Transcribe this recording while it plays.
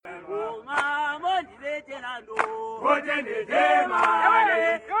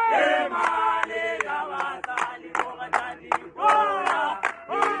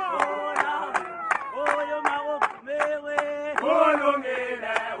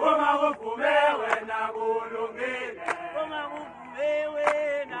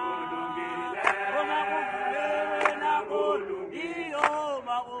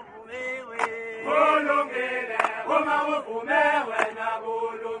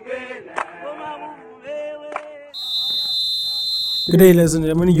Good day, ladies and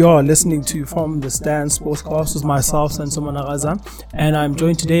gentlemen. You're listening to From the Stand Sportscast with myself, Sanso Managaza, and I'm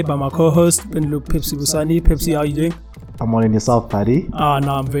joined today by my co-host, Benlu Pepsi Busani. Pepsi, how are you doing? I'm all in yourself, Paddy. No,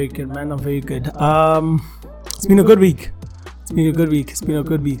 I'm very good, man. I'm very good. It's been a good week.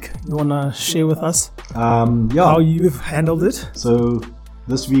 You wanna share with us? How you've handled it? So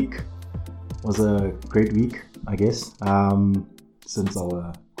this week was a great week, I guess. Since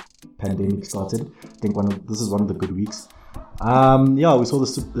our pandemic started, I think this is one of the good weeks. We saw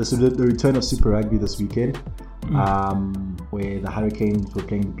the return of Super Rugby this weekend, where the Hurricanes were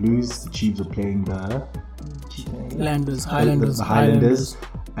playing the Blues, the Chiefs were playing the Highlanders.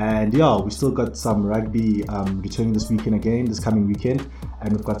 And we still got some rugby returning this coming weekend,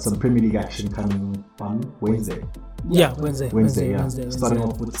 and we've got some Premier League action coming on Wednesday. Wednesday. Starting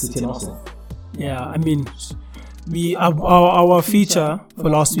off with City and Arsenal. Yeah, I mean, our feature for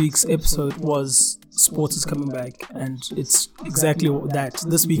last week's episode was sports is coming back, and it's exactly that.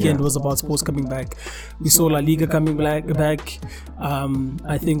 This weekend was about sports coming back. We saw La Liga coming back.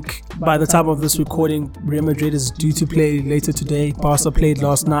 I think by the time of this recording, Real Madrid is due to play later today. Barca played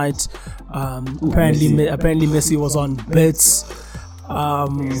last night. Apparently Messi was on bits.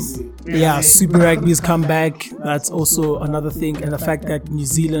 Super Rugby's come back. That's also another thing, and the fact that New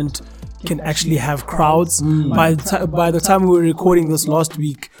Zealand can actually have crowds. By the time we were recording this last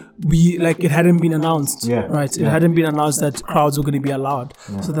week, it hadn't been announced, right? It hadn't been announced that crowds were going to be allowed.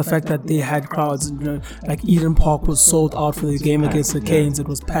 So the fact that they had crowds, like Eden Park was sold out for the game against the Canes. It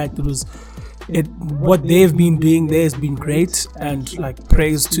was packed. What they've been doing there has been great, and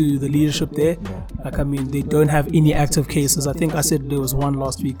praise to the leadership there. They don't have any active cases. I think I said there was one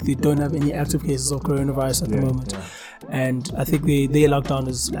last week. They don't have any active cases of coronavirus at the moment, and I think their lockdown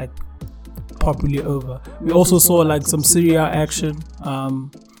is properly over. We also saw some Serie A action.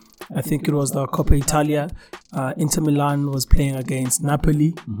 I think it was the Coppa Italia. Inter Milan was playing against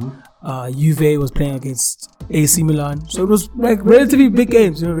Napoli. Juve was playing against AC Milan. So it was relatively big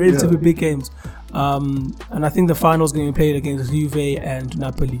games. Big games. And I think the final is going to be played against Juve and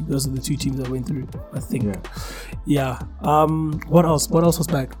Napoli. Those are the two teams that went through, I think. What else was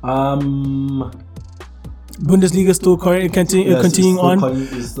back? Bundesliga still continuing on.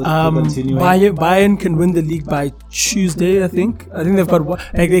 Bayern can win the league by Tuesday, I think. I think they've got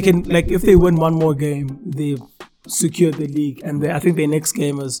they can if they win one more game, they've secured the league, and I think their next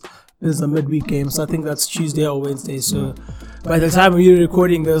game is a midweek game. So I think that's Tuesday or Wednesday. So by the time we're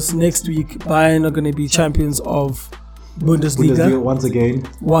recording this next week, Bayern are going to be champions of Bundesliga once again.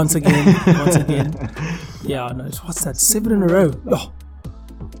 What's that? 7 in a row. Oh.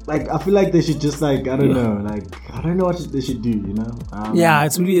 I feel like they should just I don't know what they should do,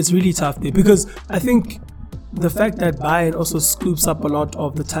 it's really tough there, because I think the fact that Bayern also scoops up a lot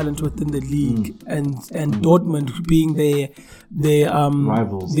of the talent within the league, and Dortmund being their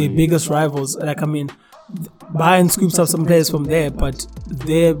rivals, their biggest rivals. Bayern scoops up some players from there, but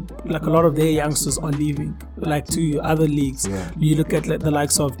a lot of their youngsters are leaving to other leagues. You look at the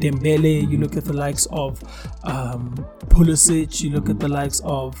likes of Dembele, you look at the likes of Pulisic, you look at the likes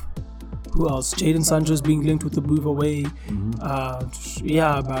of who else? Jadon Sancho is being linked with the move away.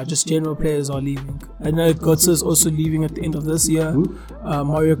 Just general players are leaving. I know Götze is also leaving at the end of this year.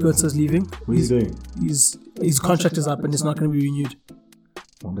 Mario Götze is leaving. What is he doing? His contract is up and it's not going to be renewed.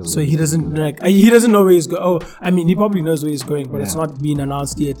 So he doesn't know where he's going. He probably knows where he's going, but it's not been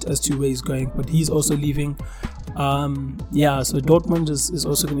announced yet as to where he's going. But he's also leaving. So Dortmund is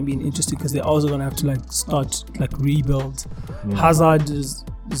also going to be interesting, because they're also going to have to start rebuild. Hazard's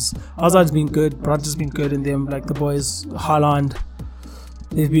been good. Brandt been good in them. The boys, Haaland,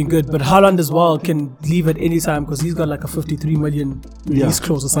 they've been good. But Haaland as well can leave at any time, because he's got a 53 million release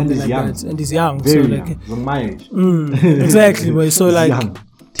clause or something that. And he's young. Very young. My age. Exactly. Boy. So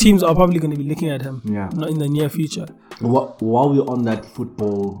teams are probably going to be looking at him. In the near future. While we're on that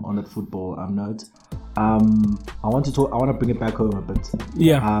football note, I want to bring it back home a bit.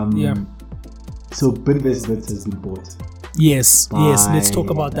 So Bidvest has been bought. Yes, let's talk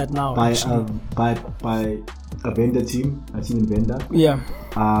about that now. By a vendor team, a team in Venda. Yeah.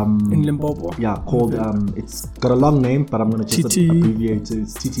 In Limpopo. Yeah, called it's got a long name, but I'm gonna just abbreviate it.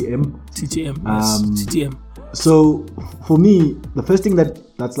 It's TTM. TTM. Yes, TTM. So for me, the first thing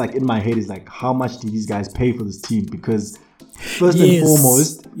that's like in my head is like, how much do these guys pay for this team? Because first and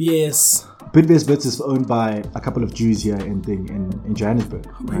foremost, Bidvest Wits is owned by a couple of Jews here in Johannesburg.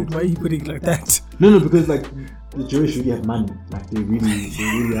 Right? Why are you putting it like that? No, because like the Jewish really have money. Like they really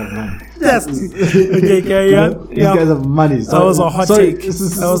have money. Yes. Okay, carry on. These guys have money. That was a hot take.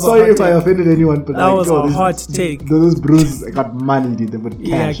 Sorry if I offended anyone, but that was a hot take. Those bros got money, dude. They put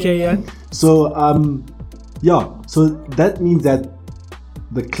cash. Yeah, carry on. So so that means that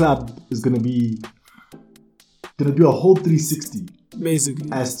the club is gonna do a whole 360,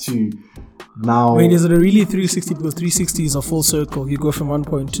 basically, as to now. Wait, is it a really 360? Because 360 is a full circle. You go from one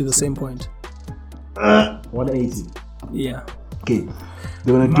point to the same point. 180. Yeah. Okay.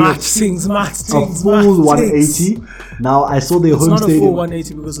 They're gonna do a full 180. Now I saw their home stadium. It's not a full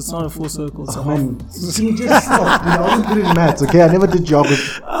 180 because it's not a full circle. It's just stop. I wasn't good in maths. Okay, I never did geometry.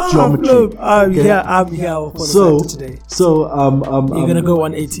 I'm here for today. So you're gonna go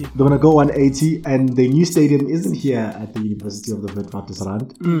 180. They're gonna go 180, and the new stadium isn't here at the University of the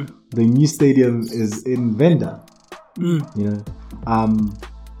Witwatersrand. The new stadium is in Venda. You know,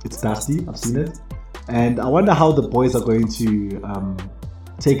 it's dusty. I've seen it, and I wonder how the boys are going to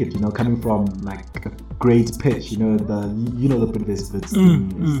take it. You know, coming from like a great pitch. You know, the Bidvest Wits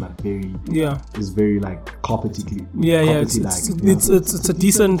is like very like carpety. It's a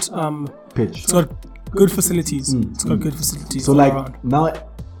decent pitch. It's got good facilities. It's got good facilities. So like around. Now,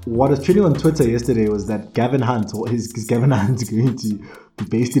 what was trending on Twitter yesterday was that Gavin Hunt, is Gavin Hunt going to be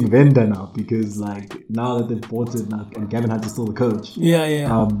based in Venda now? Because like now that they've bought it now, and Gavin Hunt is still the coach.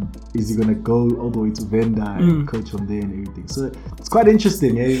 Is he gonna go all the way to Venda and coach from there and everything? So it's quite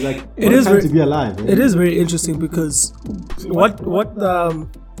interesting. Yeah, it's like it is to be alive. Yeah? It is very interesting because what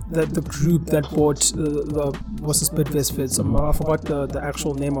the group that bought the Bidvest Wits, I forgot the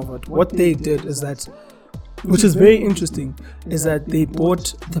actual name of it. What they did is that, which is very interesting, is that they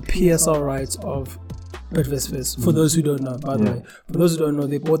bought the PSL rights of Bidvest Wits. For those who don't know, by the way, for those who don't know,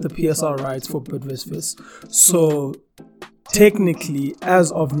 they bought the PSL rights for Bidvest Wits. So technically,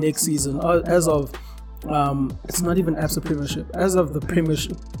 as of next season, as of it's not even ABSA Premiership, as of the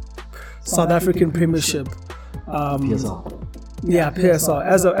Premiership, South African Premiership, PSL. Yeah, PSL.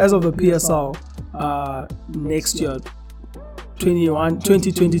 As of the PSL, next year, 2020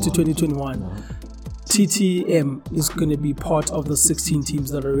 to 2021. TTM is going to be part of the 16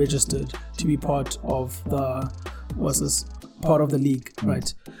 teams that are registered to be part of the league,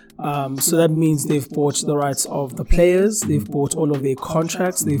 right? So that means they've bought the rights of the players, they've bought all of their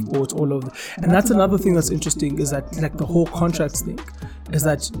contracts, they've bought all of and that's another thing that's interesting, is that like the whole contracts thing is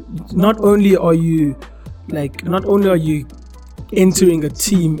that not only are you entering a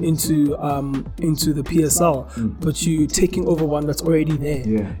team into the PSL, but you taking over one that's already there.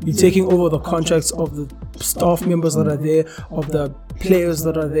 You're taking over the contracts of the staff members that are there, of the players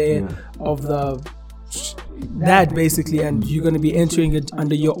that are there, of that basically, and you're going to be entering it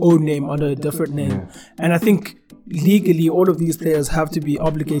under your own name, under a different name. And I think legally all of these players have to be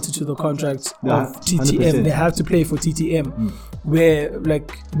obligated to the contracts of TTM. 100%. They have to play for TTM.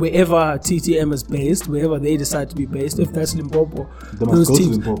 Wherever TTM is based, wherever they decide to be based, if that's Limpopo,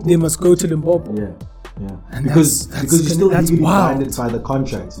 they must go to Limpopo. And because you're still legally binded by the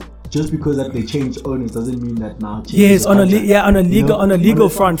contract. Just because that they change owners doesn't mean that now. Yes, on a legal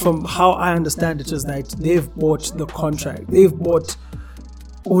front, from how I understand it, is that they've bought the contract. They've bought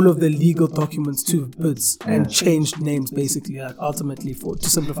all of the legal documents to Bits and changed names, basically, like ultimately, to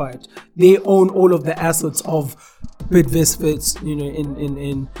simplify it. They own all of the assets of Bidvest Wits, you know,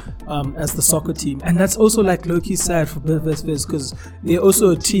 in as the soccer team. And that's also like low-key sad for Bidvest Wits, because they're also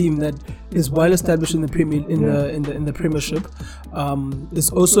a team that is well established in the the Premiership.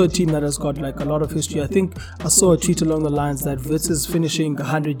 It's also a team that has got like a lot of history. I think I saw a tweet along the lines that Wits is finishing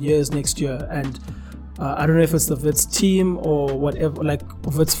 100 years next year, and I don't know if it's the Wits team or whatever, like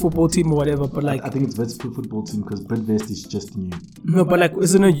Wits football team or whatever, but like I think it's Wits football team, because Bidvest is just new. No, but like,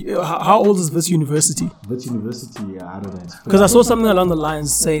 isn't it? How old is Wits University? Wits University, I don't know. Because I saw something along the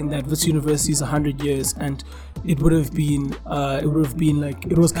lines saying that Wits University is 100 years, and it would have been like,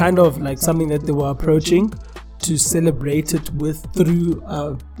 it was kind of like something that they were approaching to celebrate it through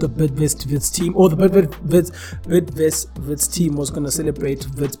the Bidvest Wits team, or the Bidvest Wits team was going to celebrate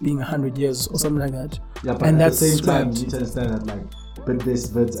Wits being 100 years or something like that. Yeah, but at the same time, you need to understand that like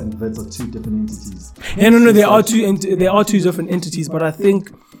Bidvest Wits and Wits are two different entities. Yeah, no, they are two different entities. But I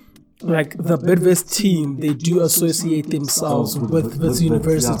think like the Bidvest team, they do associate themselves with Wits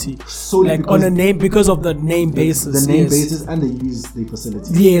University, solely on a name because of the name basis. The name basis, and they use the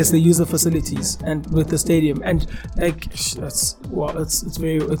facilities. Yes, they use the facilities and with the stadium, and like it's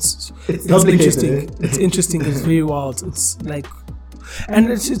interesting. It's interesting. It's very wild. It's like, and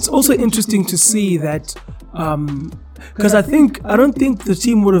it's also interesting to see that. Because I don't think the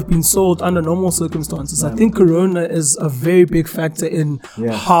team would have been sold under normal circumstances. I think Corona is a very big factor in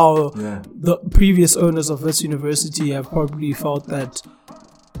how the previous owners of Wits University have probably felt that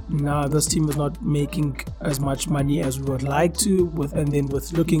this team is not making as much money as we would like to. And then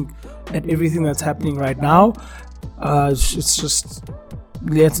with looking at everything that's happening right now, it's just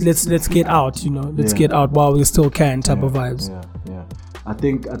let's get out. Let's get out while we still can. Type of vibes. Yeah. I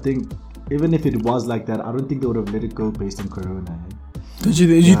think. Even if it was like that, I don't think they would have let it go based on Corona. Did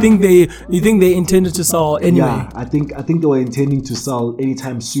you think they intended to sell anyway? Yeah, I think they were intending to sell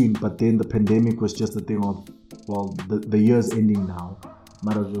anytime soon, but then the pandemic was just a thing of, the year's ending now.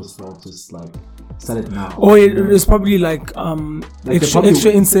 Might as well just like sell it now. Or it was probably like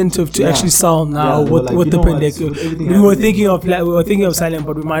extra incentive to actually sell now with the pandemic. We were thinking of selling,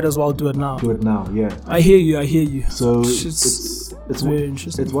 but we might as well do it now. Yeah. I hear you. So it's very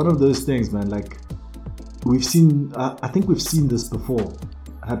interesting. It's one of those things, man. Like we've seen, I think we've seen this before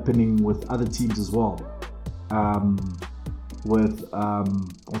happening with other teams as well. With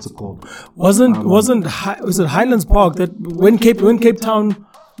what's it called? Was it Highlands Park that when Cape Town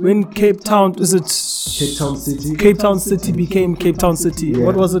City became Cape Town City? Yeah.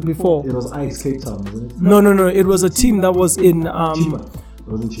 What was it before? It was Ajax Cape Town, wasn't it? No. It was a team that was in Chiba.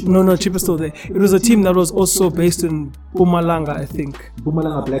 Chiba still there. It was a team that was also based in Mpumalanga, I think.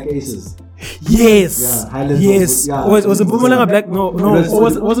 Mpumalanga Black Aces. Yes. Yeah, Highlands. Yes. Was it Mpumalanga Black? No.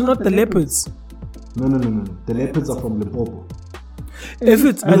 Was it not the Leopards? No. The Leopards are from Limpopo. I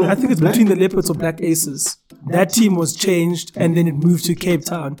think it's between the Leopards or Black Aces. That team was changed and then it moved to Cape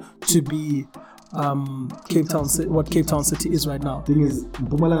Town to be Cape Town, what Cape Town City is right now. Thing is,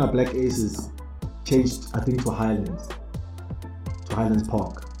 Mpumalanga Black Aces changed, I think, to Highlands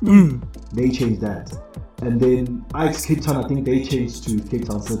Park. They changed that. And then Ajax Cape Town, I think they changed to Cape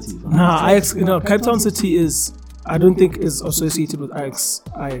Town City. Cape Town City I don't think is associated with Ajax.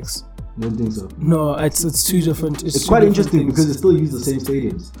 You don't think so? No, it's two different. It's quite interesting because they still use the same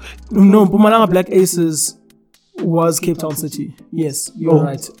stadiums. No, Mpumalanga Black Aces was Cape Town City. Yes, you're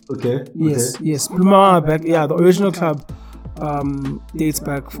right. Okay. Yes. Mpumalanga Black, the original club dates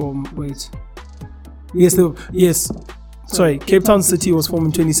back from Sorry, Cape Town City was formed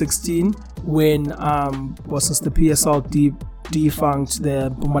in 2016 when the PSL defunct the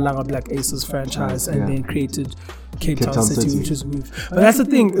Mpumalanga Black Aces franchise and then created Cape Town City, which was moved. But that's the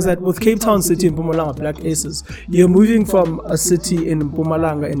thing, is that with Cape Town City and Mpumalanga Black Aces, you're moving from a city in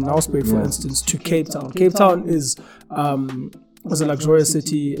Mpumalanga, in Nelspruit, for instance, to Cape Town. Cape Town is a luxurious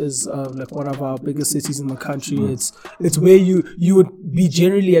city, is like one of our biggest cities in the country. It's where you would be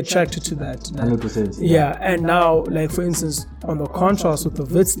generally attracted to that. 100%. Yeah, and now, like for instance, on the contrast with the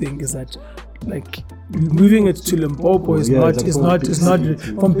Wits thing is that, like, moving it to Limpopo is not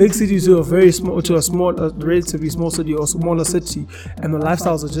from big city to a relatively small city or smaller city, and the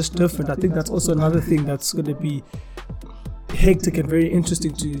lifestyles are just different. I think that's also another thing that's going to be hectic and very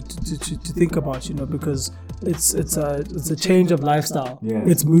interesting to think about, because it's a change of lifestyle.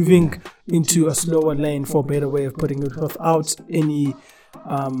 It's moving into a slower lane, for a better way of putting it, without any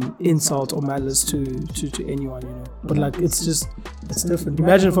insult or malice to anyone, but like it's different.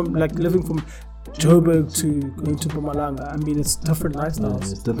 Imagine from like living from Joburg to going to Mpumalanga. I mean, it's different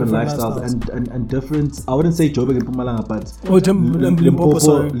lifestyles. It's different lifestyles and different. I wouldn't say Joburg and Mpumalanga, but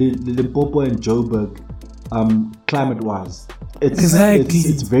Limpopo and Joburg. Climate-wise,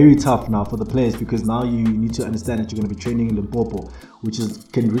 it's very tough now for the players, because now you need to understand that you're going to be training in Limpopo, which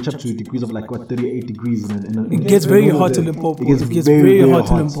can reach up to degrees of 38 degrees. It gets very hot in Limpopo. It gets very hot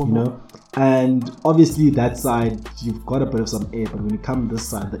in Limpopo. And obviously that side you've got a bit of some air, but when you come this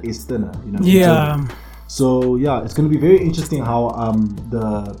side, the air's thinner. So it's going to be very interesting how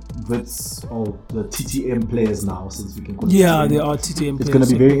the Wits or the TTM players now, since we can call it TTM, they are TTM players. It's going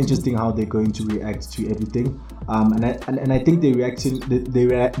to be very interesting how they're going to react to everything. And I think their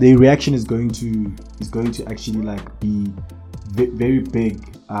reaction is going to actually be very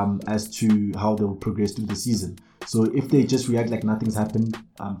big as to how they'll progress through the season. So if they just react like nothing's happened,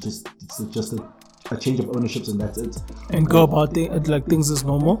 it's just a change of ownerships and that's it. And go about things as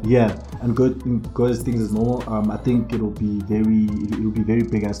normal. Yeah, and go as things as normal. I think it'll be very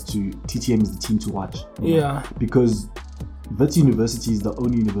big as to TTM is the team to watch. Yeah, because Wits University is the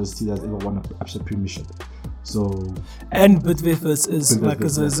only university that's ever won an Absa Premiership. So and Bidvest is Bidvest, like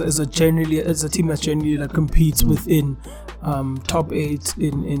is a team that generally like competes within top 8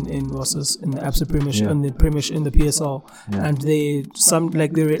 in what's this, in the ABSA Premiership, in the Premiership, in the PSL, and they're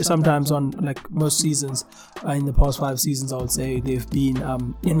sometimes on like most seasons in the past 5 seasons, I would say they've been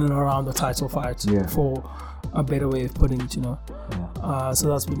in and around the title fight, for a better way of putting it, you know. So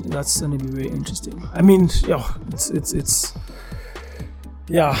that's going to be very interesting. I mean,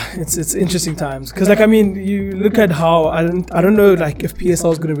 it's interesting times, because like, I mean, you look at how I don't know like if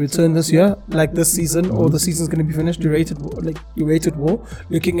PSL is going to return this year, like this season, or the season's going to be finished. You rated war.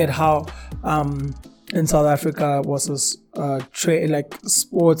 Looking at how in South Africa was this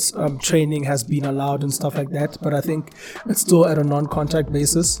sports training has been allowed and stuff like that, but I think it's still at a non-contact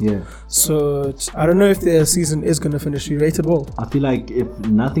basis. So I don't know if the season is going to finish rated well. I feel like if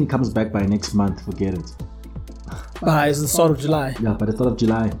nothing comes back by next month, forget it. It's the start of July. Yeah, by the start of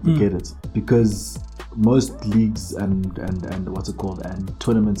July, forget it, because most leagues and what's it called, and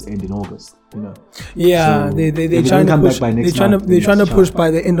tournaments end in August. You know. Yeah, so they're trying to push. They're trying to push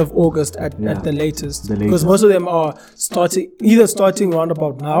by the end of August at the latest. Because most of them are starting around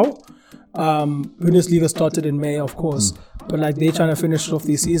about now. Bundesliga started in May, of course, but like they're trying to finish off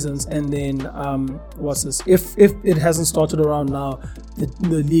these seasons, and then if it hasn't started around now,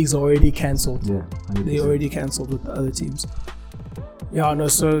 the league's already cancelled. They already cancelled with the other teams.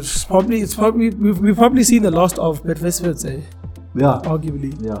 So it's probably we've probably seen the last of Bidvest,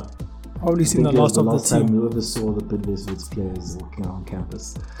 arguably. Probably seen the last of the team. Time we ever saw the Bidvest players walking around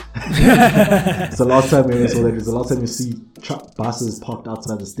campus. It's the last time we ever saw that. It's the last time you see buses parked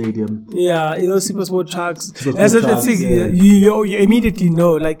outside the stadium. Those super sport trucks. That's the thing. You immediately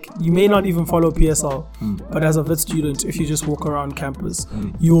know. Like, you may not even follow PSL, but as a Wits student, if you just walk around campus,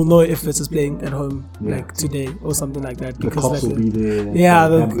 you will know if Wits is playing at home, like today or something like that. The cops will be there.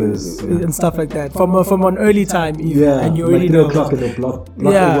 Campus, and stuff like that from an early time even, and you already know. 3 o'clock, and they'll block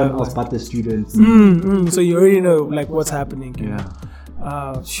everyone else but the students. So you already know like what's happening.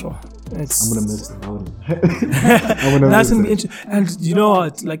 Sure. I'm gonna miss them. That's gonna be interesting. And you know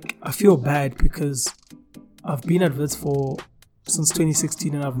what? Like, I feel bad because I've been at Wits since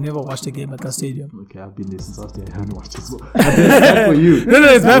 2016, and I've never watched a game at that stadium. Okay, I've been there since last year. I haven't watched as well. It's bad for you. No,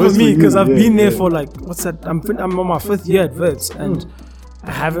 it's bad for me because I've been there for like, what's that? I'm on my 5th year at Wits, and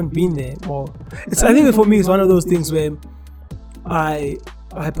I haven't been there. Well, I think for me, it's one of those things where I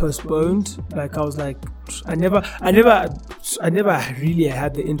postponed. Like, I was like, I never really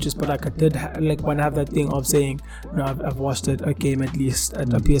had the interest, but like I did when I have that thing of saying, I've watched a game at least,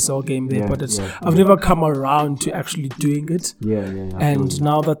 at a PSL game there, but I've never come around to actually doing it. And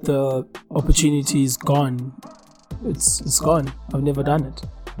now that the opportunity is gone, it's gone. I've never done it.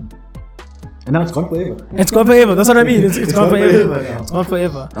 And now it's gone forever. It's gone forever. That's what I mean. It's gone forever. It's gone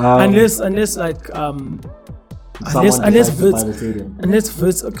forever. Unless like Unless Wits.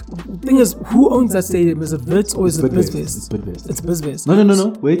 The thing is, who owns that stadium? Is it Wits or is it Bidvest? It's Bidvest. No.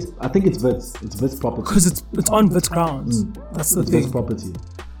 Wait, I think it's Wits. It's Wits property. Because it's on Wits grounds. That's the thing. Wits property.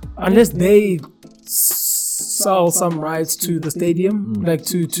 Unless they sell some rights to the stadium, like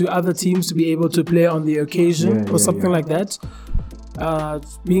to other teams to be able to play on the occasion or something like that.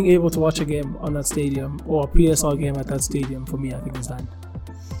 Being able to watch a game on that stadium or a PSL game at that stadium, for me, I think is done.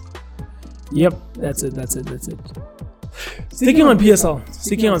 Yep, that's it. Sticking on PSL,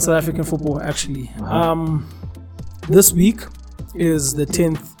 sticking on South African football, actually. This week is the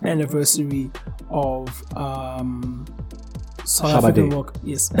 10th anniversary of South African World Cup.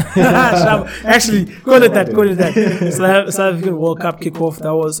 Yes. Actually, call it that. South African World Cup kickoff.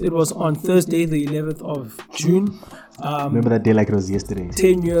 It was on Thursday, the 11th of June. Remember that day like it was yesterday.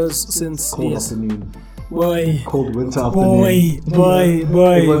 10 years since. Cold afternoon. Cold winter afternoon.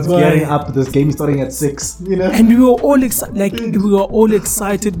 Everyone's getting up. This game starting at 6. You know. And we were all excited.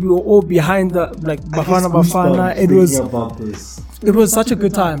 We were all behind the Bafana. It was such a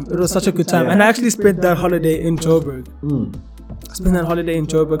good time. And I actually spent that holiday in Joburg. I spent that holiday in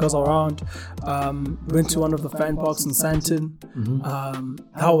Joburg. I was around. Went to one of the fan parks in Sandton.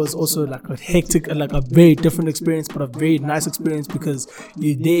 That was also like a hectic, like a very different experience, but a very nice experience because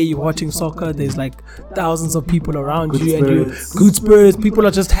you're watching soccer. There's like thousands of people around you, and good spirits. People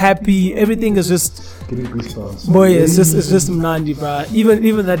are just happy. Everything is just getting goosebumps. Boy, it's just mnandi, bro.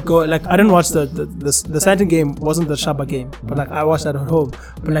 Even that goal. Like, I didn't watch the Sandton game. Wasn't the Shaba game, but like I watched that at home.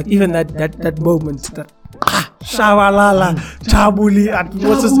 But like even that moment, Shabalala, Chabuli,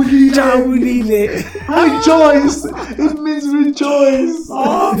 what's this? Chabulile. Rejoice! It means rejoice!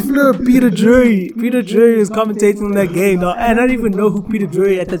 Oh, flip, Peter Drury. Peter Drury is commentating that game. Now, and I don't even know who Peter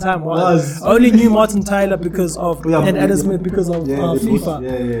Drury at the time was. I only knew Martin Tyler because of, and Adam Smith because of FIFA.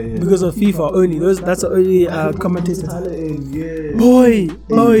 Yeah. Because of FIFA only. That's the only commentator. Yeah. Boy,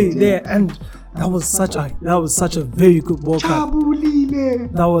 there. And that was such a very good World Cup.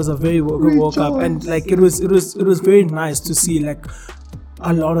 That was a very good World Cup, and like it was very nice to see like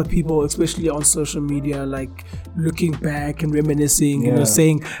a lot of people, especially on social media, like looking back and reminiscing, you know,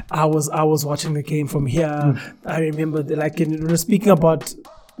 saying I was watching the game from here. I remember speaking about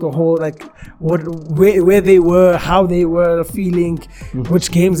the whole like where they were, how they were feeling,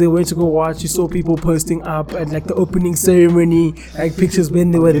 which games they went to go watch. You saw people posting up and like the opening ceremony, like pictures when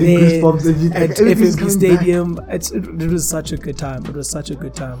they were there at FNB Stadium. It was such a good time.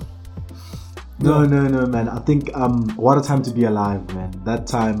 No, man. I think what a time to be alive, man. That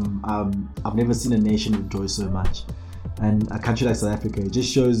time, I've never seen a nation rejoice so much, and a country like South Africa. It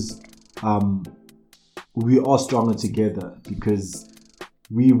just shows we are stronger together because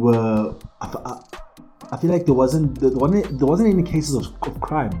we were. I feel like there wasn't any cases of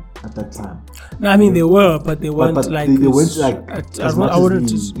crime at that time. No, I mean there were, but they weren't like. They weren't like. I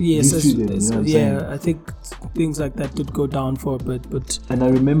wouldn't. I think things like that did go down for a bit, but. And I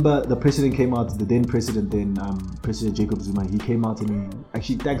remember the president came out. The then President Jacob Zuma. He came out and he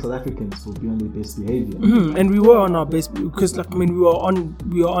actually thanked South Africans for being on their best behavior. And we were on our best because, like, I mean, we were on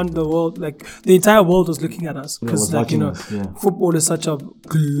the world. Like the entire world was looking at us because, like, you know, football is such a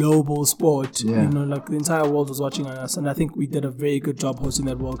global sport. You know, like the entire world was watching on us, and I think we did a very good job hosting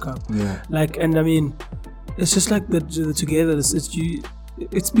that World Cup. Like, and I mean, it's just like the togetherness.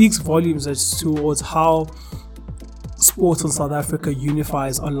 It speaks volumes as towards how sports in South Africa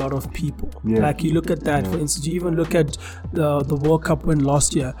unifies a lot of people. Like you look at that, for instance, you even look at the World Cup win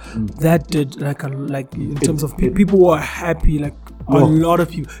last year. That did like in terms of people were happy. Like a lot of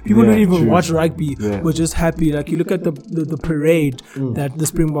people don't even watch rugby. Were just happy. Like you look at the parade that the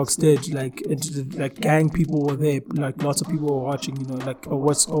Springboks did. Like gang people were there. Like lots of people were watching. You know, like or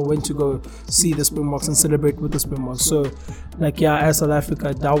went to go see the Springboks and celebrate with the Springboks. So, like as South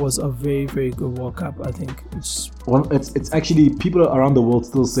Africa, that was a very, very good World Cup. I think it's actually people around the world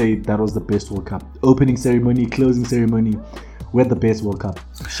still say that was the best World Cup. Opening ceremony, closing ceremony, we had the best World Cup.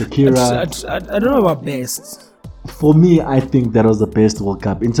 Shakira. I don't know about best. For me, I think that was the best World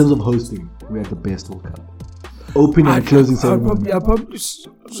Cup. In terms of hosting, we had the best World Cup. Opening and closing ceremony. I probably,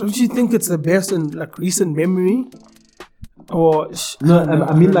 so do you think it's the best in like recent memory? Or no,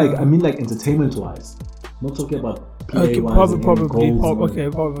 I mean like entertainment wise. I'm not talking about probably.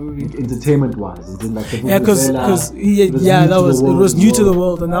 Entertainment wise, because it was new to the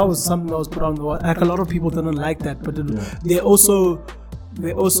world, and that was something that was put on the world. Like a lot of people didn't like that, but they also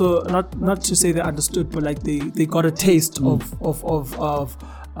not to say they understood, but like they got a taste of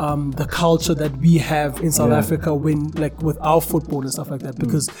the culture that we have in South Africa when like with our football and stuff like that,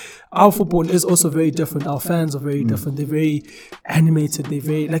 because our football is also very different. Our fans are very different. They're very animated. They're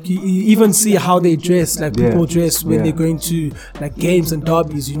very like you even see how they dress. Like people dress when they're going to like games and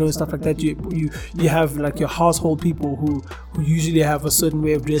derbies, you know, stuff like that. You have like your household people who usually have a certain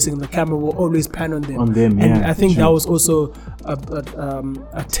way of dressing, and the camera will always pan on them. And I think that was also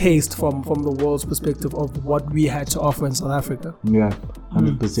a taste from the world's perspective of what we had to offer in South Africa.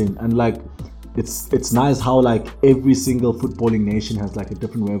 100%. And like it's nice how like every single footballing nation has like a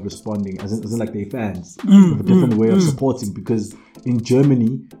different way of responding, as in like their fans have a different way of supporting. Because in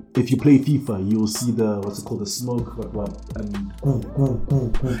Germany, if you play FIFA, you will see the smoke, like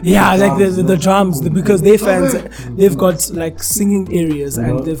the drums, because their fans, they've got like singing areas,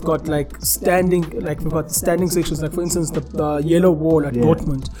 and they've got like standing sections. Like for instance, the yellow wall at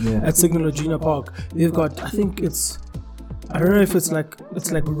Dortmund at Signal Iduna Park, they've got, I don't know if it's like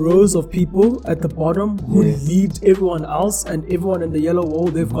rows of people at the bottom who lead everyone else, and everyone in the yellow wall,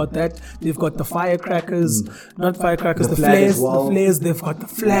 they've got that. They've got the firecrackers, not firecrackers, the flares, they've got the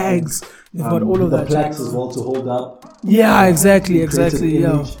flags, they've got all of that. The plaques as well to hold up. Yeah, exactly.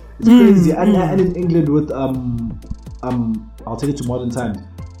 Yeah. It's crazy. And in England with I'll take it to modern times.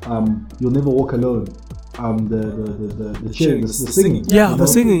 You'll never walk alone. The cheering, the singing. Yeah, the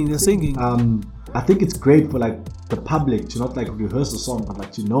singing. I think it's great for like the public to not like rehearse the song, but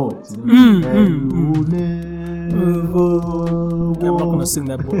like to know it. I'm not gonna sing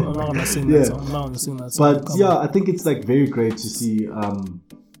that. I'm not gonna sing that song. I'm not gonna sing that song. But I think it's like very great to see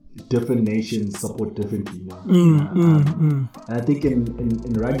different nations support differently. You know? And I think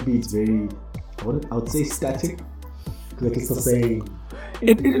in rugby it's very, I would say static. like it's the same.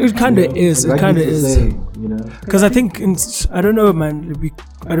 It kind of is. It kind of is. Same, you know. Because I think I don't know, man.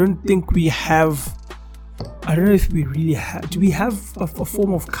 I don't think we have. I don't know if we really have. Do we have a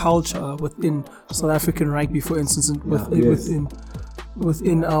form of culture within South African rugby, for instance,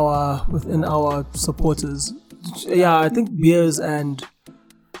 within our supporters? Yeah, I think beers and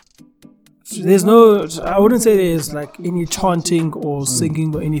there's no. I wouldn't say there's like any chanting or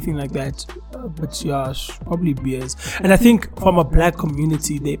singing or anything like that. But yeah, probably beers. And I think from a black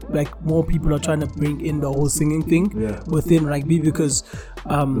community, they like more people are trying to bring in the whole singing thing within rugby because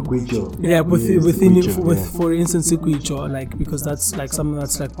for instance Ikwicho, like because that's like something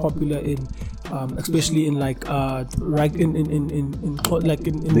that's like popular in especially in like rugby in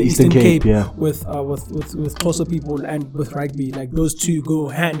the Eastern Cape with Xhosa people and with rugby, like those two go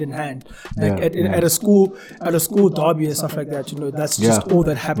hand in hand. Like at a school derby and stuff like that, you know, that's just all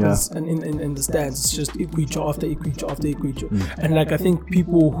that happens and in the stands. It's just Ikwicho after Ikwicho after Ikwicho. And like I think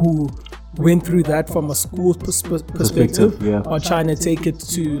people who went through that from a school perspective are trying to take it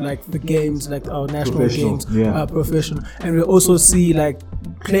to like the games, like our national games, professional. And we also see like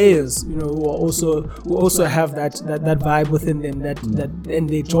players, you know, who also have that vibe within them that and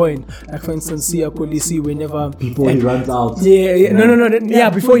they join. Like for instance, Siya Kolisi, whenever before he runs out.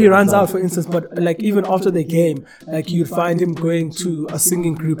 Before he runs out, for instance. But like even after the game, like you'd find him going to a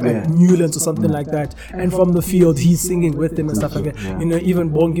singing group like Newlands or something like that, and from the field he's singing with them and stuff like that. You know, even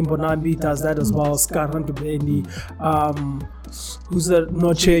Bongi Mbonambi does that as well. Skarhan Dubeni, who's the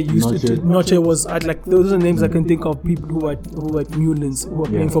Noche Noche was like those are names I can think of, people who are at Newlands who are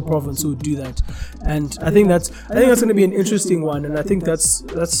playing for Province who do that. And I think that's going to be an interesting one, and I think that's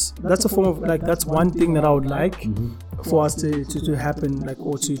a form of like that's one thing that I would like for us to happen, like,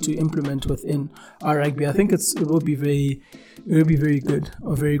 or to implement within our rugby. I think it will be very good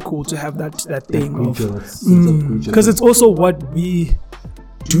or very cool to have that thing because it's also what we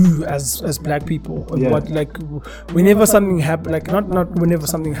do as black people, and what like whenever something happens, like not whenever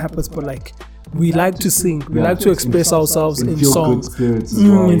something happens, but like we like to sing, we like to express ourselves in song,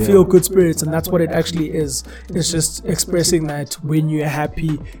 feel good spirits, and that's what it actually is. It's just expressing that when you're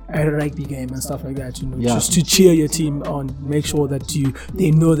happy at a rugby game and stuff like that, you know, just to cheer your team on, make sure that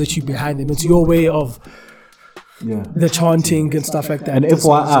they know that you're behind them. It's your way of the chanting and stuff like that. And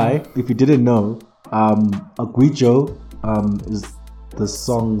FYI, if you didn't know, Agwijo is the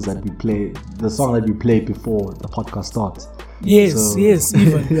song that we play before the podcast starts. Yes,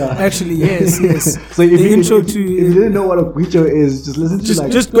 actually, yes. So if you didn't know what a Agwijo is, just listen to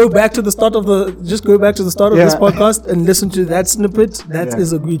just go back to the start of this podcast and listen to that snippet. That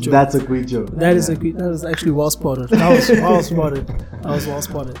is Agwijo. That's Agwijo. That is actually well spotted. That was well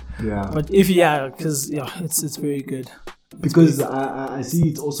spotted. Yeah. But because it's very good. Because I see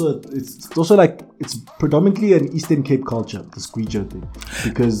it's also like it's predominantly an Eastern Cape culture, this Agwijo thing.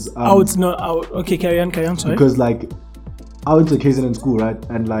 Because it's not. Okay, carry on. Sorry. Because like I went to KZN school, right?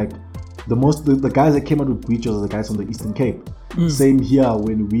 And like the guys that came out with Agwijos are the guys from the Eastern Cape. Same here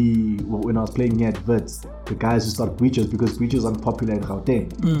when I was playing here at Wits, the guys who start Agwijos, because Agwijos aren't popular in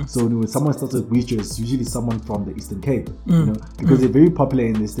Gauteng. So when someone starts with Agwijos, it's usually someone from the Eastern Cape, you know, because they're very popular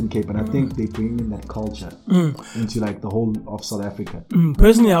in the Eastern Cape, and I think they bring in that culture into like the whole of South Africa.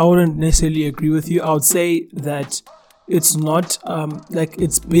 Personally, I wouldn't necessarily agree with you. I would say that it's not like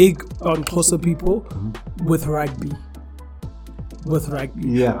it's big on Xhosa people with rugby.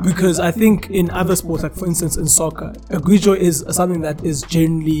 Because I think in other sports, like for instance in soccer, Agwijo is something that is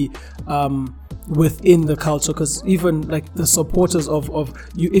generally within the culture, because even like the supporters of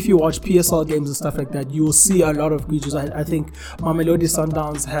you, if you watch PSL games and stuff like that, you will see a lot of Agwijos. I think Mamelodi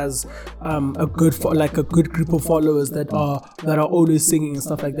Sundowns has a good group of followers that are always singing and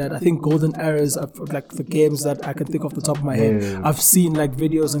stuff like that. I think Golden Arrows are like the games that I can think off the top of my head. I've seen like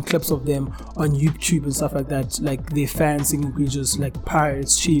videos and clips of them on YouTube and stuff like that, like their fans singing Agwijos, like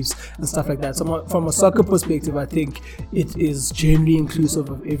Pirates, Chiefs and stuff like that. So from a soccer perspective, I think it is generally inclusive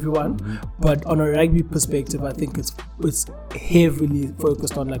of everyone, but on a rugby perspective, I think it's heavily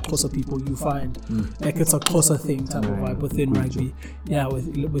focused on like Xhosa people. You find like it's a Xhosa thing type of vibe within rugby,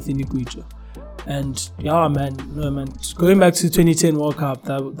 within Agwijo. And man, going back to 2010 World Cup,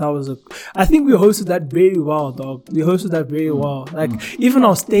 that was I think we hosted that very well, dog. We hosted that very well. Like even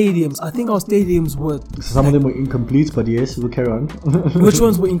our stadiums, I think our stadiums were some of them were incomplete, but yes, we'll carry on. Which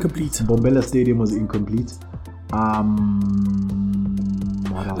ones were incomplete? Bombela Stadium was incomplete.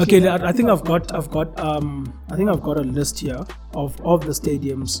 Okay, I think I've got a list here of the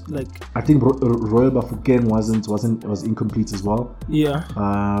stadiums. Like I think Royal Bafokeng was incomplete as well. Yeah.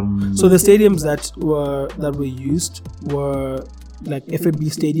 So the stadiums that were used were like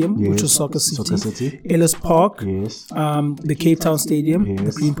FNB Stadium, which Yes, was Soccer Soccer City, City. Ellis Park, Yes. the Cape Town Stadium, the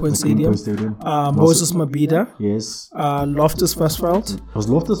Yes, Greenpoint the Stadium, Greenpoint Stadium. Moses Mabhida, Yes. Loftus Versfeld. Was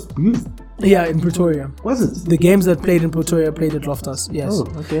Loftus used? Yeah, in Pretoria. Was it? The games that played in Pretoria played at Loftus. Yes. Oh,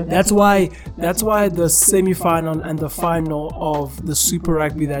 okay. That's why the semi-final and the final of the Super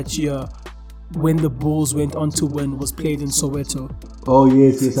Rugby that year, when the Bulls went on to win, was played in Soweto. Oh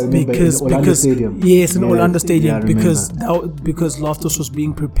yes, I remember. In Orlando Stadium. Yes, in Yeah, Orlando yeah, Stadium, I remember. because Loftus was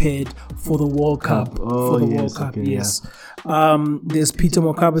being prepared for the World Cup. Oh, for the yes, World Cup, okay, yes. There's Peter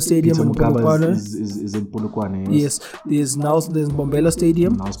Mokaba Stadium Peter in Mokaba Polokwane. is in Polokwane. Yes, there's Mbombela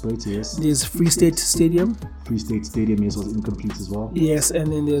Stadium. Nelspruit, yes. There's Free State Stadium. Free State Stadium, yes, was incomplete as well. Yes,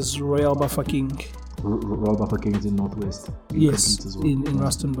 and then there's Royal Bafokeng. Royal Bafokeng is in Northwest. Yes, Incomplete as well. in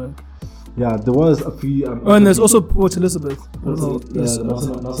Rustenburg. Yeah, there was a few. Oh, and there's also Port Elizabeth. I don't know. Yes, Yes,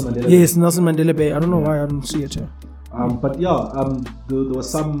 Nelson Mandela. yes, Nelson Mandela Bay. I don't know why I don't see it here. But yeah, there were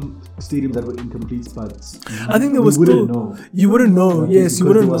some stadiums that were incomplete, but I think there was you wouldn't still. know. You wouldn't know. Yes, you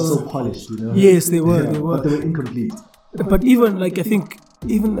Because wouldn't they were so know. polished, you know. Yes, they were. Yeah, They were. but they were incomplete. But even like I think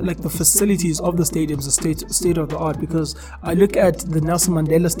even like the facilities of the stadiums are state of the art, because I look at the Nelson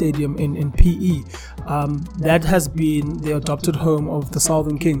Mandela Stadium in PE, that has been the adopted home of the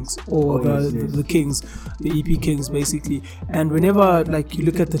Southern Kings or the Kings, the EP Kings basically. And whenever like you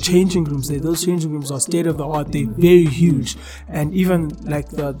look at the changing rooms there, those changing rooms are state of the art. They're very huge, and even like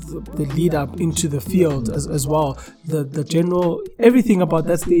the lead up into the field as well. The general everything about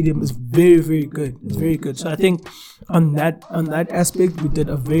that stadium is very good. It's very good. So I think on that aspect we did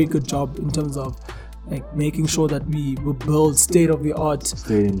a very good job in terms of like making sure that we will build state of the art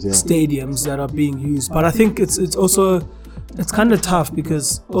stadiums that are being used. But I think it's kind of tough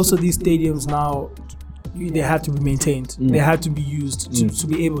because also these stadiums now they have to be maintained. They have to be used to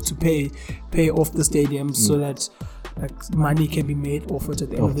be able to pay off the stadiums so that like money can be made off it at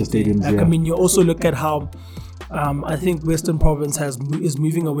the end of the day. Stadiums, like I mean, you also look at how I think Western Province is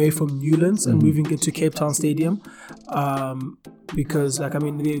moving away from Newlands and moving into Cape Town Stadium, because like I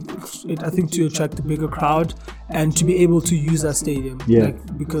mean, I think to attract a bigger crowd and to be able to use that stadium,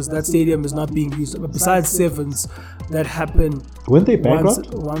 because that stadium is not being used. But besides sevens that happen, weren't they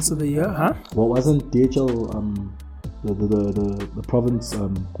bankrupt once of the year, huh? Well, wasn't DHL the province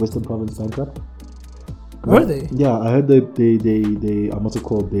Western Province bankrupt? Were they? Yeah, I heard they what's it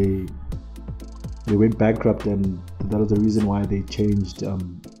called? They went bankrupt, and that was the reason why they changed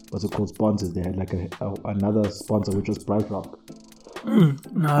what's it called, sponsors. They had like another sponsor, which was Bright Rock. No,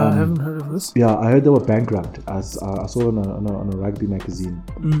 I haven't heard of this. Yeah, I heard they were bankrupt. As I saw on a rugby magazine,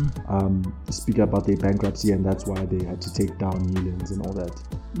 speak about their bankruptcy, and that's why they had to take down Newlands and all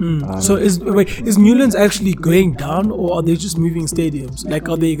that. So is Newlands actually going down, or are they just moving stadiums? Like,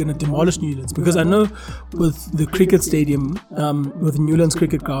 are they going to demolish Newlands? Because I know with the cricket stadium, with Newlands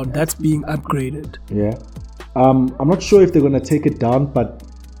Cricket Ground, that's being upgraded. Yeah, I'm not sure if they're going to take it down, but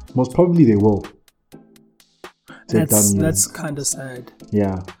most probably they will. That's kind of sad.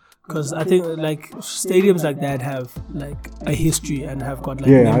 Yeah. Because I think like stadiums like that have like a history and have got like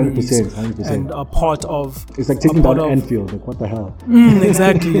 100%, and are part of. It's like taking down Anfield. Like what the hell?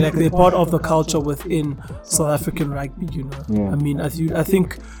 Exactly, like they're part of the culture within South African rugby. You know, yeah. I mean, I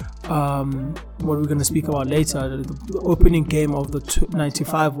think what we're going to speak about later, the opening game of the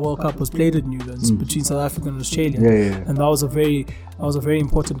 95 World Cup was played at Newlands between South Africa and Australia, and that was a very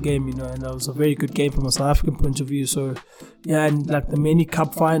important game, you know, and that was a very good game from a South African point of view. So yeah, and like the many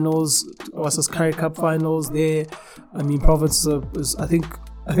cup finals versus Currie Cup finals there, I mean, Province is I think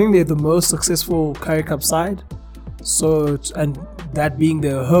they're the most successful Currie Cup side. So, and that being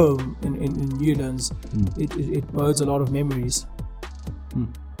their home in Newlands, it bodes a lot of memories.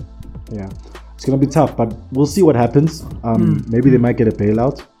 Yeah, it's gonna be tough, but we'll see what happens. Maybe they might get a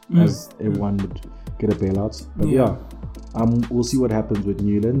bailout, as everyone would get a bailout. But we'll see what happens with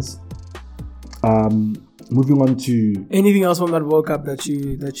Newlands. Moving on to anything else from that World Cup that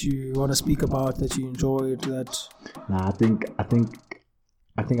you want to speak about, that you enjoyed. Nah, I think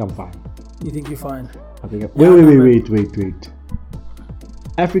I'm fine. You think you're fine? I think. Wait.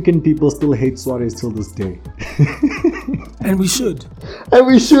 African people still hate Suarez till this day. And we should.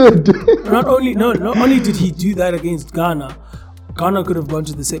 Not only did he do that against Ghana could have gone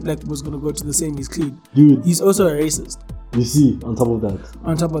to the same, like was going to go to the same. He's clean. Dude, he's also a racist. You see, on top of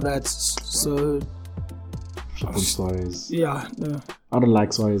that, so Suarez. Yeah. I don't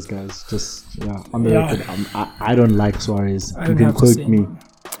like Suarez, guys. Just on the record, I don't like Suarez. You can quote me.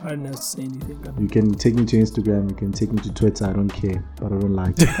 I don't have to say anything. You can take me to Instagram. You can take me to Twitter. I don't care, but I don't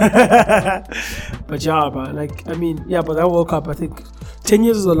like it. But yeah, but like, I mean, yeah, but that World Cup, I think 10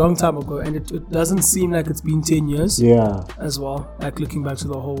 years is a long time ago, and it doesn't seem like it's been 10 years. Yeah. As well, like looking back to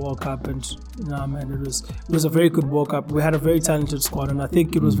the whole World Cup, and man, it was a very good World Cup. We had a very talented squad, and I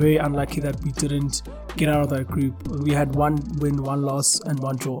think it was very unlucky that we didn't get out of that group. We had one win, one loss, and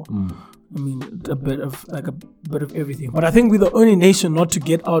one draw. I mean, a bit of everything. But I think we're the only nation not to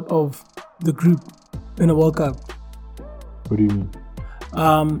get out of the group in a World Cup. What do you mean?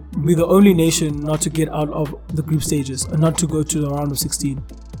 We're the only nation not to get out of the group stages and not to go to the round of 16.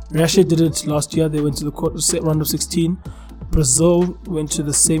 Russia did it last year. They went to the round of 16. Brazil went to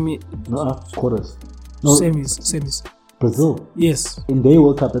the quarters. No. Semis. Brazil? Yes. In their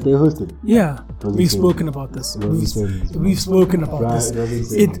World Cup that they hosted? Yeah. We've spoken about this. We've spoken about this.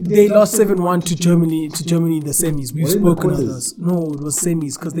 They lost 7-1 to Germany in the semis. We've spoken about this. No, it was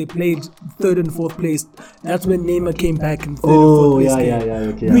semis because they played third and fourth place. That's when Neymar came back in third and fourth place.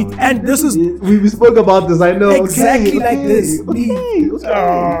 Okay. And this is... We spoke about this, I know. Exactly like this.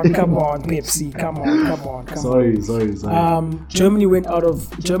 Oh, come on, Pepsi. Come on. Sorry. Germany went out of...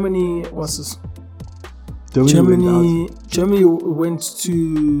 Germany went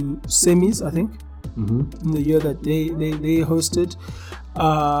to semis, I think, in the year that they hosted.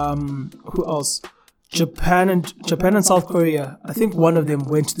 Who else? Japan and South Korea. I think one of them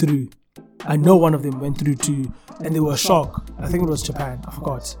went through. I know one of them went through too, and they were shocked. I think it was Japan. I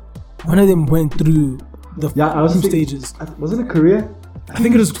forgot. One of them went through the group stages. Wasn't it Korea? I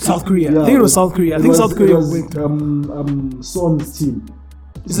think it was South Korea. I think it was South Korea. I think South Korea went through. Son's team.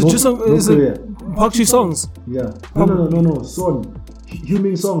 Is it Park Ji-sung's? Yeah. No. Son.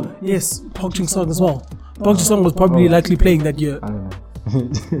 Heung-min Son. Yes, Park Ji-sung as well. Park Ji-sung was probably likely playing that year. I don't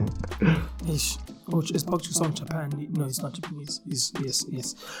know. Is Park Ji-sung Japan? No, he's not Japanese.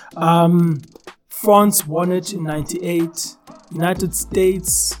 Yes. France won it in 98. United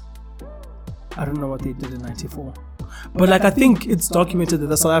States, I don't know what they did in 94. But like, I think it's documented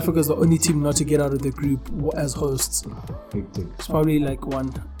that South Africa is the only team not to get out of the group as hosts. It's probably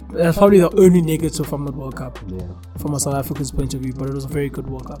that's probably the only negative from the World Cup. Yeah. From a South African's point of view, but it was a very good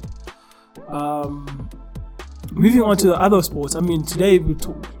World Cup. Moving on to the other sports. I mean, today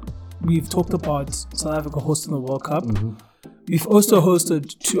we've talked about South Africa hosting the World Cup. We've also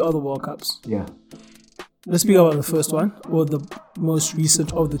hosted 2 other World Cups. Yeah. Let's speak about the first one, or the most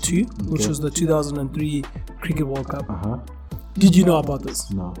recent of the 2, which was the 2003 Cricket World Cup. Did you know about this?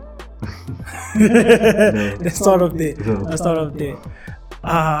 No. Let's start off there.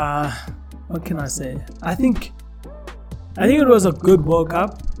 What can I say? I think it was a good World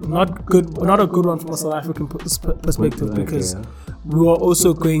Cup. Not a good one from a South African perspective, because we were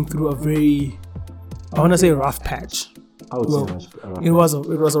also going through a very, I want to say, rough patch. It was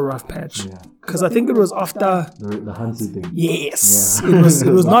a rough patch, because I think it was after the Hansi thing. Yes,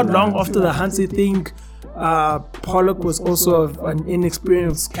 it was not long after the Hansi thing. Pollock was also an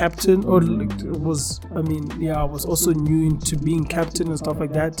inexperienced captain, was also new into being captain and stuff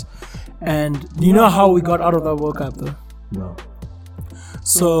like that. And do you know how we got out of that World Cup though? No.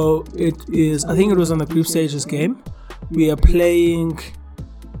 So I think it was on the group stages game. We are playing.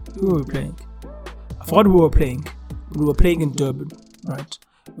 Who were we playing? I forgot who we were playing. We were playing in Durban, right?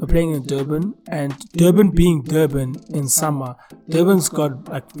 We're playing in Durban, and Durban being Durban in summer, Durban's got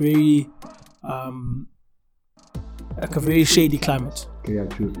like very, like a very shady climate. Yeah,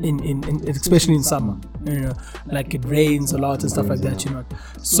 true. In especially in summer, like it rains a lot and stuff like that,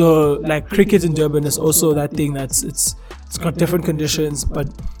 So like cricket in Durban is also that thing it's got different conditions, but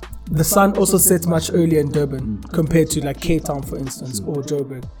the sun also sets much earlier in Durban compared to like Cape Town, for instance, or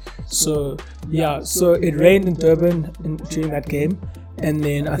Joburg. So it rained in Durban during that game, and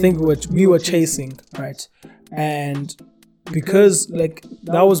then I think we were chasing, right? And because like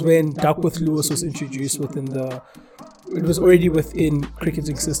that was when Duckworth Lewis was introduced it was already within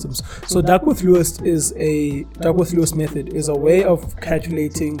cricketing systems. So Duckworth Lewis method is a way of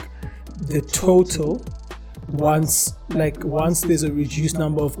calculating the total once there's a reduced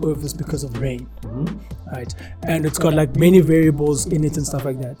number of overs because of rain, right? And it's got like many variables in it and stuff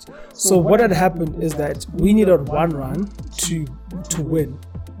like that. So what had happened is that we needed 1 run to win,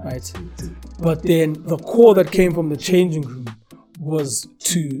 right? But then the call that came from the changing room was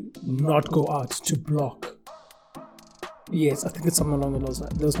to not go out, to block. Yes, I think it's something along those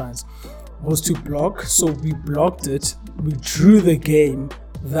lines. Was to block, so we blocked it. We drew the game,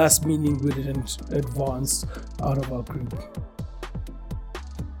 thus meaning we didn't advance out of our group.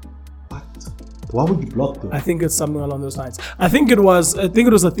 What? Why would you block though? I think it's something along those lines. I think it was a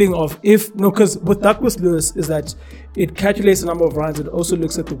thing of because with Douglas Lewis is that it calculates the number of runs. It also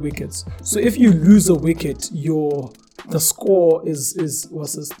looks at the wickets. So if you lose a wicket, the score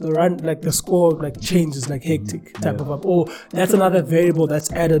the score changes hectic type of up. Or that's another variable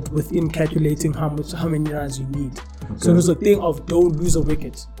that's added within calculating how many runs you need. Okay. So there's a thing of don't lose a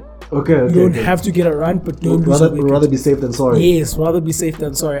wicket. Okay. You don't have to get a run, but don't lose a wicket. Rather be safe than sorry. Yes, rather be safe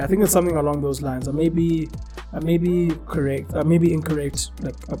than sorry. I think it's something along those lines. I may be correct. I may be incorrect,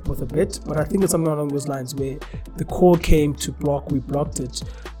 up with a bit, but I think it's something along those lines where the call came to block, we blocked it,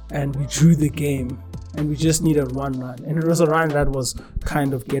 and we drew the game, and we just needed one run, and it was a run that was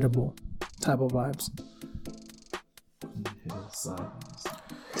kind of gettable, type of vibes. Yes,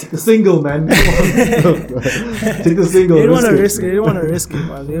 take the single, man. Take the single. They didn't want to risk it. They didn't want to risk it,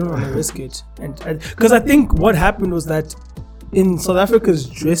 man. They didn't want to risk it. And because I think what happened was that in South Africa's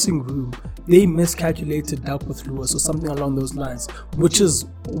dressing room, they miscalculated Duckworth Lewis or something along those lines, which is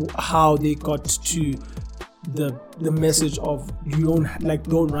how they got to the message of you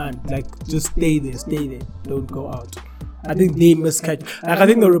don't run, just stay there, don't go out. I think they miscalculated. I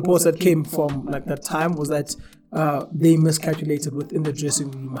think the reports that came from that time was that they miscalculated within the dressing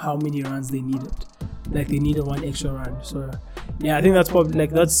room how many runs they needed. They needed one extra run. So yeah, I think that's probably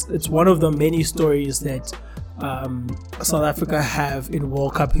it's one of the many stories that South Africa have in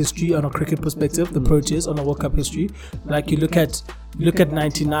World Cup history on a cricket perspective. The Proteas on a World Cup history. You look at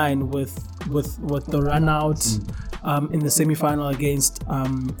 99 with the run out in the semi-final against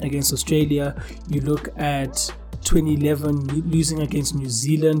Australia. You look at 2011 losing against New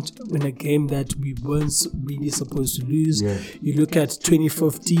Zealand in a game that we weren't really supposed to lose. Yeah. You look at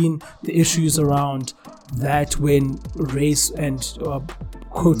 2015, the issues around that when race and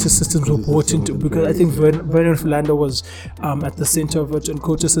quota systems were brought into, because I think Vernon Philander was at the center of it, and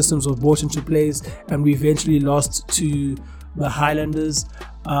quota systems were brought into place, and we eventually lost to the Highlanders.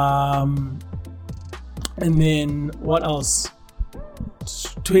 And then what else?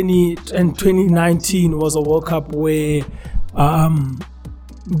 2019 was a World Cup where we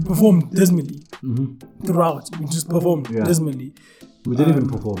performed dismally throughout. We just performed dismally. We didn't even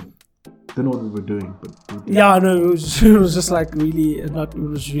perform. Don't know what we were doing, but it was just really not. It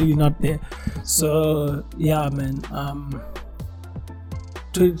was really not there. So yeah, man.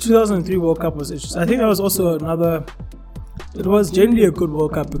 2003 World Cup was interesting. I think that was also another. It was generally a good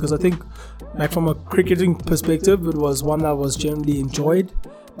World Cup because I think, from a cricketing perspective, it was one that was generally enjoyed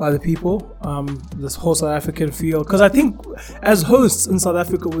by the people. This whole South African feel, because I think as hosts in South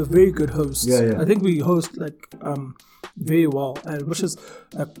Africa, we're very good hosts. Yeah. I think we host very well, and which is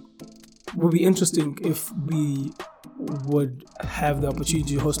would be interesting if we would have the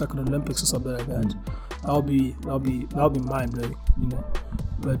opportunity to host an Olympics or something like that. That'll be mind blowing,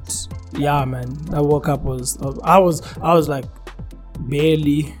 But yeah, man, that World Cup was. I was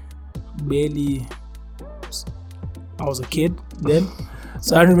barely. I was a kid then,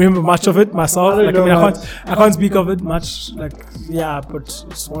 so I don't remember much of it myself. I can't speak of it much. But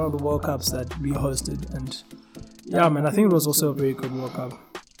it's one of the World Cups that we hosted, and yeah, man, I think it was also a very good World Cup.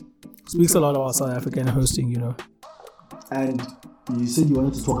 Speaks a lot about South African hosting, And you said you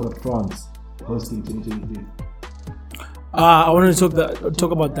wanted to talk about France hosting 2023. I wanted to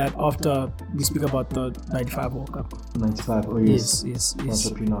talk about that after we speak about the 95 World Cup. 95, oh yes. Yes.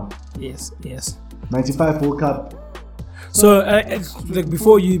 Yes. 95 World Cup. So,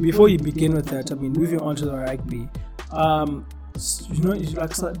 before you begin with that, moving on to the rugby,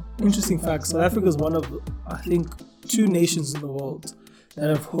 interesting fact, South Africa is one of, I think, 2 nations in the world that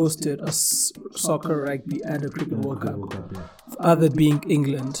have hosted a soccer, rugby, and a cricket World Cup. Other being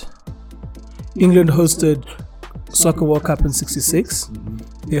England. England hosted Soccer World Cup in 66.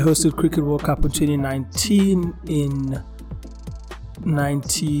 They hosted Cricket World Cup in 2019 in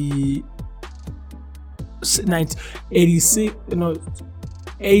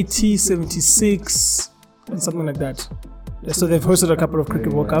 80, 76, and something like that. So they've hosted a couple of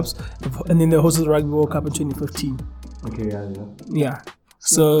Cricket World Cups, and then they hosted the Rugby World Cup in 2015. Okay, yeah.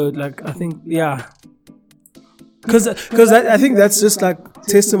 So I think because I think that's just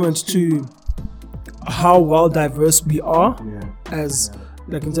testament to how well diverse we are in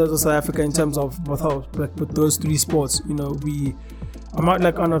terms of South Africa, in terms of with those 3 sports. I'm not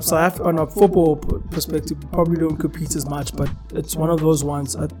on a football perspective, probably don't compete as much, but it's one of those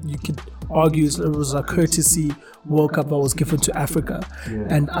ones that you could argue it was a courtesy World Cup that was given to Africa,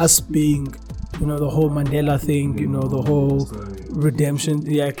 and us being the whole Mandela thing, the whole redemption.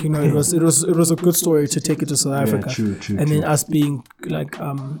 It was a good story to take it to South Africa. True, and then us being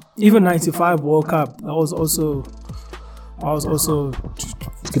even 95 World Cup, I was also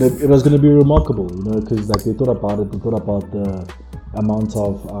it was gonna be remarkable, you know, because like they thought about it. They thought about the amount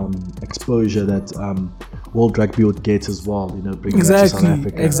of exposure that World Rugby would get as well, you know, bringing it to South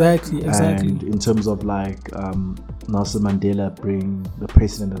Africa. Exactly. And in terms of like Nelson Mandela being the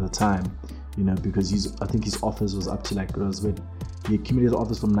president at the time, you know, because I think his office was up to like, it was when he accumulated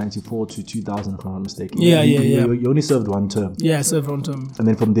office from 94 to 2000, if I'm not mistaken. He only served one term. Yeah, served one term. And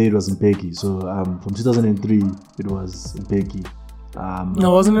then from there it was Mbeki. So from 2003 it was Mbeki.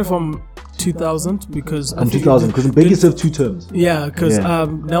 No, wasn't it from 2000? Because from 2000, because Mbeki served 2 terms. Yeah, because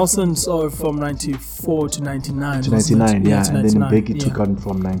Nelson served from 94 to 99. To 99, yeah. To and 99, then Mbeki took on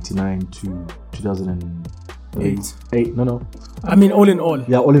from 99 to 2008. No. I mean, all in all.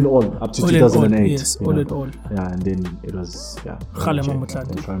 Yeah, all in all, up to 2008. Yes, all in all. Yeah, and then it was, Kgalema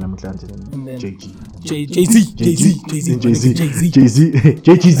Motlanthe. And then JG.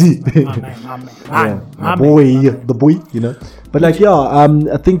 JG. My boy, the boy, you know. But like,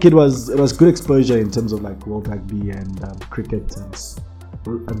 I think it was good exposure in terms of like World Rugby and cricket and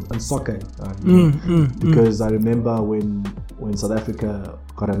soccer. Because I remember when South Africa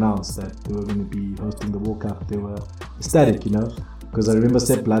got announced that they were going to be hosting the World Cup, they were ecstatic, you know. Because I remember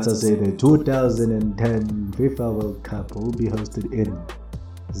Sepp Blatter said the 2010 FIFA World Cup will be hosted in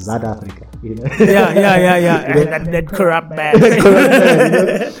South Africa, you know. Yeah. that corrupt man. You know?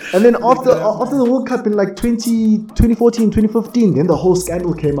 And then after the World Cup in like 2014, 2015, then the whole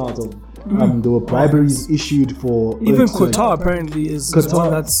scandal came out of there were briberies issued for even Qatar. Apparently, is one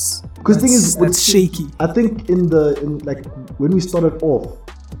that's because the thing is that's shaky. I think in like when we started off,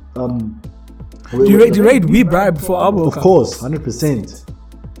 we bribed for our World Cup. Of course, 100%.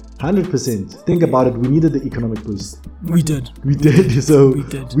 Think about it. We needed the economic boost. We did. So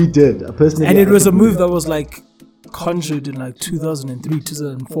we did. Personally, and it was a move that was like conjured in like 2003,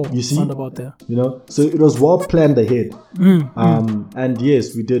 2004. You see, about there. You know, so it was well planned ahead. And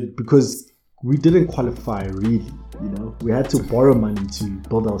yes, we did, because we didn't qualify really. You know, we had to borrow money to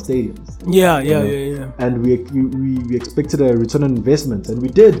build our stadiums. Yeah. And we expected a return on investment, and we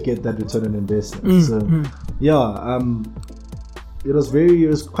did get that return on investment. It was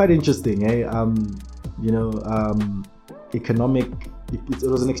quite interesting, economic. It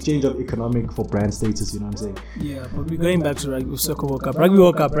was an exchange of economic for brand status, you know what I'm saying? Yeah, but we're going back to Rugby Soccer World Cup. Rugby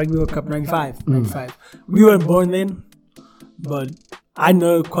World Cup 95. We weren't born then, but I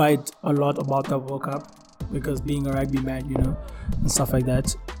know quite a lot about that World Cup because being a rugby man, you know, and stuff like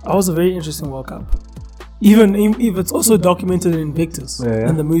that. It was a very interesting World Cup. Even if it's also documented in Invictus,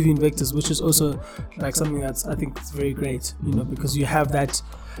 in the movie Invictus, which is also like something that's, I think, it's very great, you know, because you have that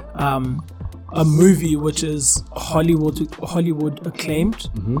a movie which is Hollywood acclaimed,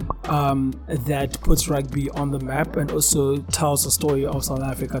 that puts rugby on the map and also tells the story of South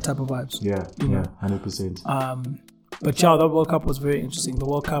Africa type of vibes. Yeah, 100%. But that World Cup was very interesting. The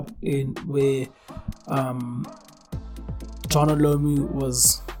World Cup where John Olomu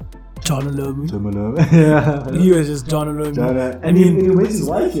was John Olomu. Yeah. He was just John Olomu. And he went his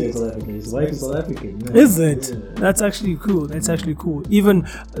wife here in South Africa. His wife is South African. Yeah. Is it? Yeah. That's actually cool. Even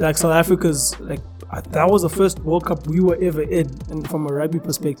like South Africa's, like, that was the first World Cup we were ever in from a rugby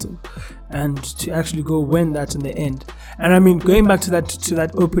perspective, and to actually go win that in the end. And I mean, going back to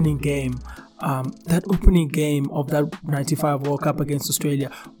that opening game. That opening game of that 95 World Cup against Australia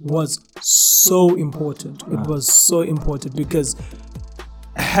was so important. It was so important because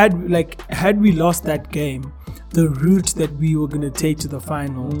had we lost that game, the route that we were gonna take to the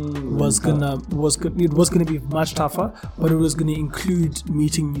final was gonna be much tougher, but it was gonna include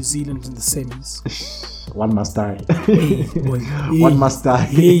meeting New Zealand in the semis. One must die. One must die.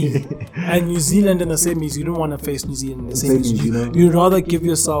 And New Zealand in the semis, you don't want to face New Zealand in the semis. You'd rather give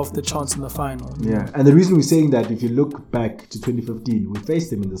yourself the chance in the final. Yeah, and the reason we're saying that, if you look back to 2015, we faced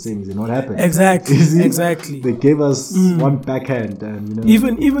them in the semis, and what happened? Exactly. They gave us one backhand, and you know.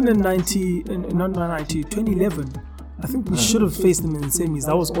 Even in 2011. I think we should have faced them in the semis.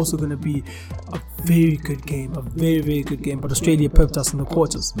 That was also going to be a very good game, a very, very good game. But Australia perped us in the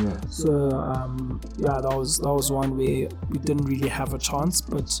quarters. Yeah. So that was one where we didn't really have a chance.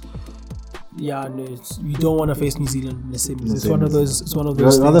 But we don't want to face New Zealand in the semis. It's one of those.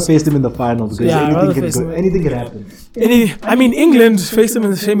 I'd rather face them in the final because anything can happen. England faced them in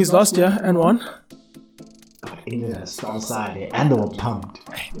the semis last year and won. England had a strong side and they were pumped.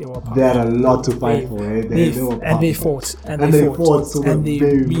 They had a lot to fight for. They fought. And they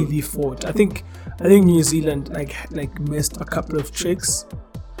really fought. I think New Zealand like missed a couple of tricks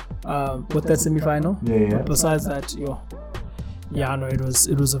with that semi-final. Yeah. But besides that, it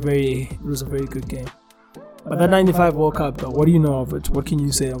was a very good game. But that 95 World Cup, though, what do you know of it? What can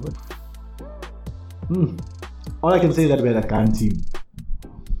you say of it? All I can say is that we had a gun team.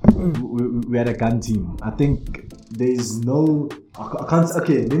 we had a gun team. I think there's no. I can't.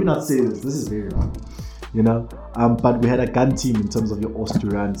 Okay, maybe not say this. This is very wrong. You know, but we had a gun team in terms of your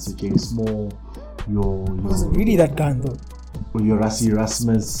Osturans, your James Small, your Was it really that gun though? your Rassi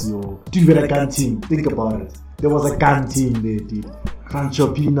Erasmus, dude, we had a gun team. Think about it. There was a gun team there, dude.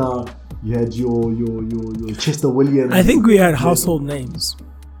 Rancho Pina, you had your Chester Williams. I think we had household names.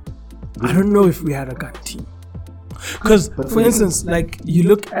 I don't know if we had a gun team. Because, for instance, like you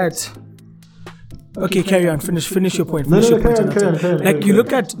look at. Okay, carry on. Finish your point. No, Finish your carry point. on. Like you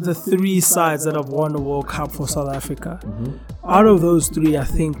look at the three sides that have won the World Cup for South Africa. Out of those three, I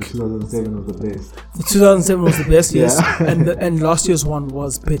think 2007 was the best. the 2007 was the best, yes, Yeah. and last year's one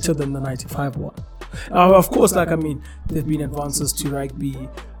was better than the 95 one. Of course, like I mean, there've been advances to rugby.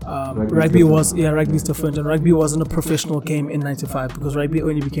 Rugby's different, and rugby wasn't a professional game in '95 because rugby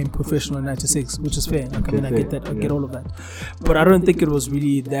only became professional in '96, which is fair. Like, I mean, I get that, I get all of that, but I don't think it was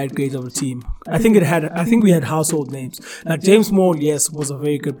really that great of a team. I think we had household names. Like James Small, yes, was a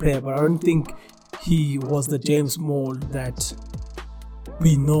very good player, but I don't think he was the James Small that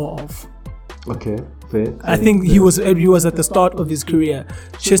we know of. Okay, fair. I think he was at the start of his career.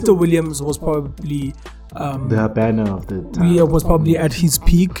 Chester Williams was probably the banner of the time. was probably at his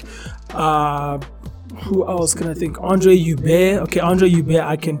peak. Who else can I think? Andre Hubert. Okay, Andre Hubert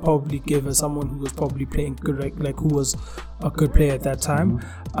I can probably give as someone who was probably playing good, like who was a good player at that time.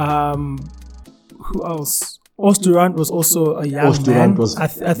 Who else? Osturant was also a young man. I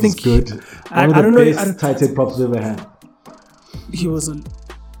think was good. I One of don't the know. best tight head props we ever had. He was a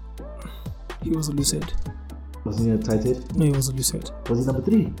loose head. Wasn't he a tight head? No, he was a loose head. Was he number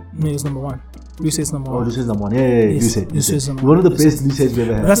 3? No, he was number 1. Loose head's number 1. Oh, loose head's number 1. Yeah, Yes, loose head. number One of the loose best loose heads we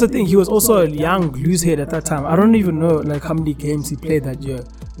ever But had. that's the thing. He was also a young loose head at that time. I don't even know like how many games he played that year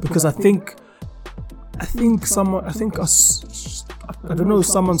because I don't know if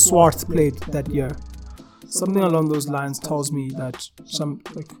someone Swarth played that year. Something along those lines tells me that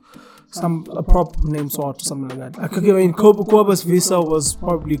a prop named Swart or something like that. I mean, Kobus Visa was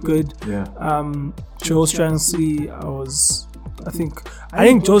probably good. Yeah. Joe Stransky I think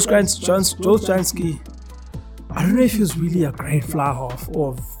Joe Stransky, I don't know if he was really a great fly half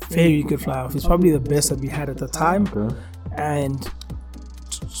or a very good fly half. He's probably the best that we had at the time. Okay. And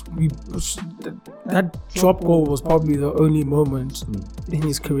that drop goal was probably the only moment in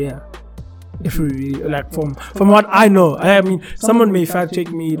his career. If we really, like from what I know, I mean, someone may fact check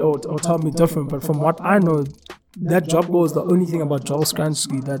me or tell me different, but from what I know, that drop goal is the only thing about Joel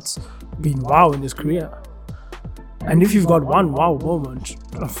Stransky that's been wow in his career. And if you've got one wow moment,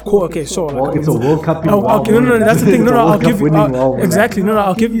 of course, okay, sure. Well, it's a World Cup. Okay, no, that's the thing. No, I'll give you exactly.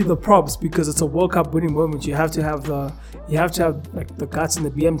 I'll give you the props because it's a World Cup winning moment. You have to have like the guts and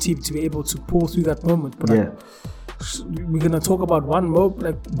the BMT to be able to pull through that moment. But Yeah. we're gonna talk about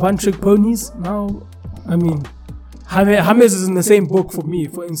one trick ponies now. I mean, James is in the same book for me,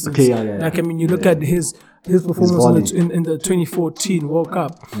 for instance. Okay, yeah. Like I mean, you look at his performance in the 2014 World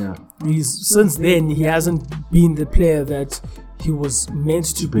Cup. Yeah. Since then he hasn't been the player that he was meant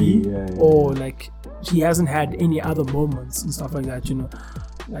to be, or like he hasn't had any other moments and stuff like that. You know,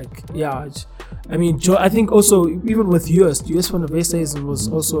 like yeah. I mean, I think also even with US van der Westhuizen was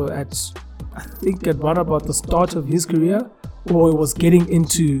also at one about the start of his career, or it was getting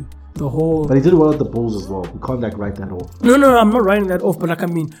into the whole. But he did well at the Bulls as well. We can't like write that off. No, I'm not writing that off. But like I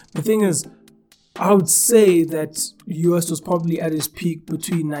mean, the thing is, I would say that US was probably at his peak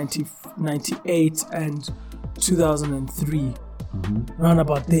between 1998 and 2003, round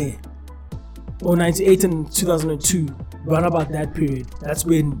about there, or 98 and 2002, round about that period. That's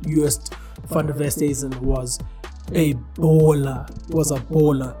when US van der Westhuizen was a baller.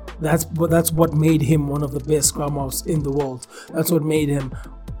 That's what made him one of the best scrum halves in the world. That's what made him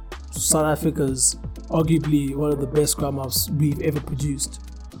South Africa's arguably one of the best scrum halves we've ever produced.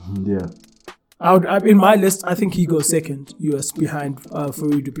 Yeah. In my list, I think he goes second, US, behind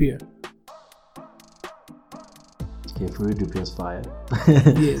Farouk Dupier. Yeah, Farouk Dupier is fire.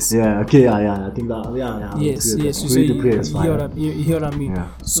 Yes. Yeah. Okay. Yeah. I think that. Yeah. Yes. Farouk Dupier is fire. You hear what I mean? Yeah.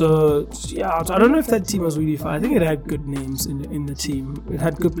 So yeah, I don't know if that team was really fire. I think it had good names in the team. It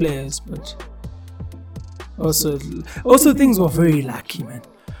had good players, but also things were very lucky, man.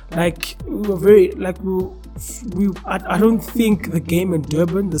 Like we were very like I don't think the game in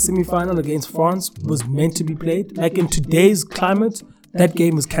Durban, the semi-final against France, was meant to be played. Like in today's climate, that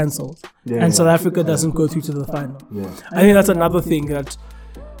game is cancelled, and South Africa doesn't go through to the final. Yeah. I think that's another thing that,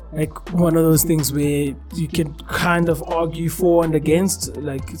 like, one of those things where you can kind of argue for and against.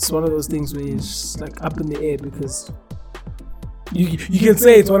 Like, it's one of those things where it's just like up in the air because you can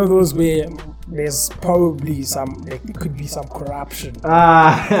say it's one of those where there's probably some, like, there could be some corruption.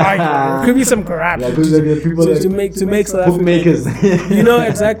 Ah, There could be some corruption yeah, because there are people to make South Africa, bookmakers.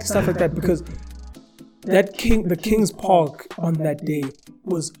 exactly stuff like that, because the King's Park on that day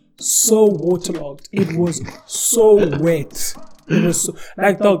was so waterlogged. It was so wet. It was so,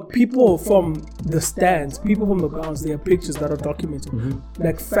 like, dog, people from the stands, people from the grounds, there are pictures that are documented.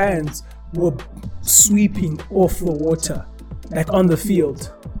 Like, fans were sweeping off the water, like, on the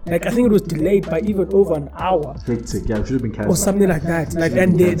field. Like, I think it was delayed by even over an hour. Hectic. Yeah, it should have been Or cancelled. something like that. Like,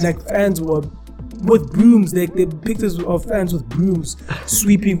 and they, like, fans were with brooms. They pictures of fans with brooms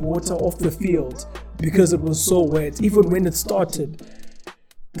sweeping water off the field because it was so wet. Even when it started,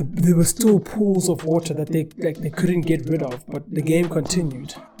 there were still pools of water that they couldn't get rid of. But the game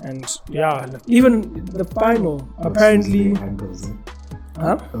continued, and yeah, like, even the final apparently.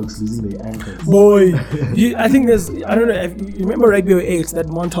 Huh? Oaks losing their ankles. Boy, I think there's, I don't know if you remember Rugby 08, that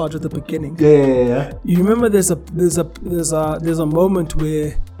montage at the beginning. Yeah. You remember there's a moment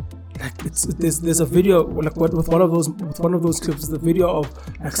where, like, there's a video, like, with one of those clips, the video of,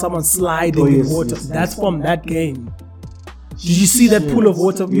 like, someone sliding in water. That's from that game. Did you see that pool of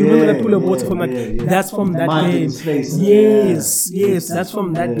water? You remember that pool of water from that? Yeah. That's from that game. Yes, that's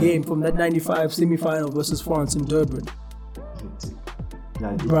from that game, from that 95 semi-final versus France in Durban.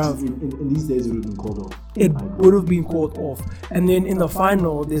 Yeah, Bruv. in these days it would have been called off. It would have been called off. And then in the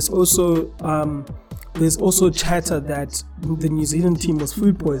final, there's also chatter that the New Zealand team was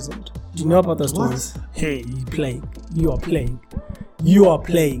food poisoned. Do you know about that story? What? Hey, you are playing.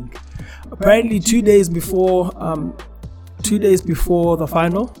 Apparently 2 days before the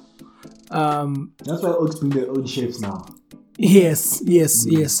final. That's why Oaks bring their own chefs now. Yes.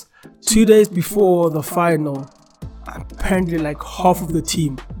 2 days before the final, apparently like half of the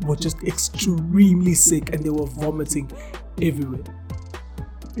team were just extremely sick and they were vomiting everywhere.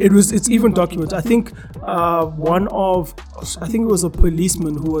 It's even documented. I think it was a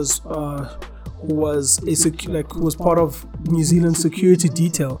policeman who was part of New Zealand security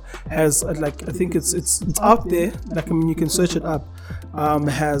detail, has like, I think it's out there, like, I mean, you can search it up,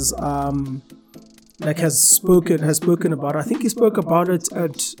 has spoken about it. I think he spoke about it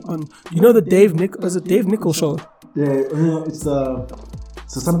on the Dave Nichols show. Yeah, it's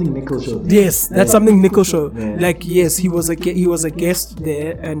something Nichols show. Yes, that's something Nichols show. Yeah. Like, yes, he was a guest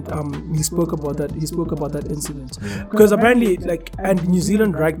there, and he spoke about that. He spoke about that incident because apparently, like, and New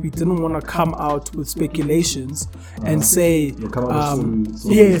Zealand rugby didn't want to come out with speculations and say, and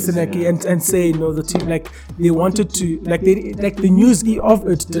say no, the team, like, they wanted to, like, the news of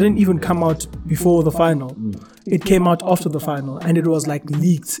it didn't even come out before the final. It came out after the final, and it was like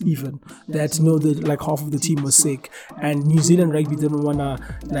leaked even that like half of the team was sick, and New Zealand rugby didn't wanna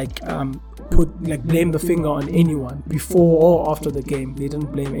blame the finger on anyone before or after the game. They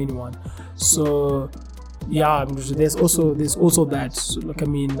didn't blame anyone. So yeah, there's also that. So, like, I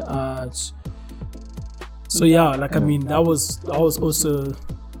mean, I mean, that was also.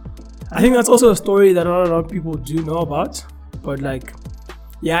 I think that's also a story that a lot of people do know about, but like.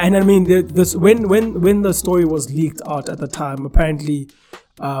 Yeah, and I mean, when the story was leaked out at the time, apparently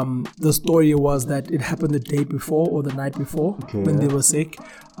the story was that it happened the day before or the night before when they were sick.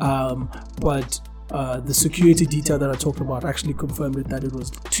 But the security detail that I talked about actually confirmed it that it was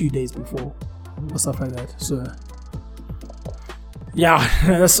 2 days before or stuff like that. So yeah,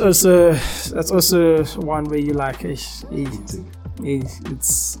 that's also one where you like,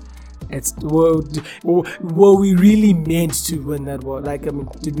 were we really meant to win that World? Like, I mean,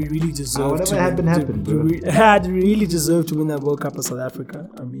 did we really deserve whatever to happened, did we really deserve to win that World Cup as South Africa?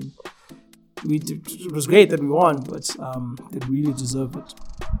 I mean, it was great that we won, but did we really deserve it?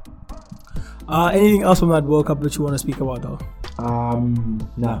 Anything else from that World Cup that you want to speak about, though?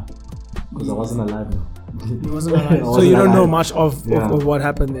 No, because I wasn't alive now. You wasn't alive, so you don't know much of what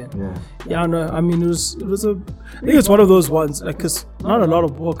happened there. Yeah, no. I mean, I think it's one of those ones, like, because not a lot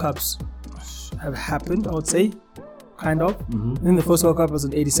of World Cups have happened, I would say, kind of. I think the first World Cup was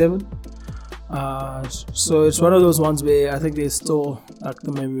in '87. So it's one of those ones where I think there's still, like,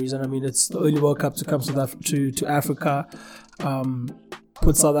 the memories, and I mean, it's the only World Cup to come to Africa.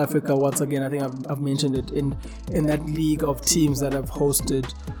 Put South Africa once again. I think I've mentioned it in that league of teams that have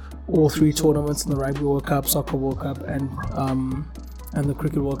hosted all three tournaments in the Rugby World Cup, Soccer World Cup, and the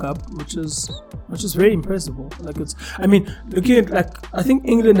Cricket World Cup, which is very impressive. Like, it's, I mean, looking at, like, I think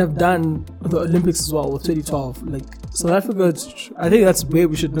England have done the Olympics as well with 2012. Like, South Africa, I think that's where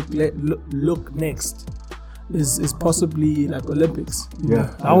we should look next. Is possibly like Olympics.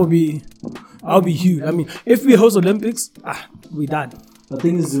 That would be huge. I mean, if we host Olympics, we're done. The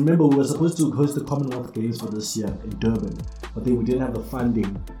thing is, remember, we were supposed to host the Commonwealth Games for this year in Durban, but then we didn't have the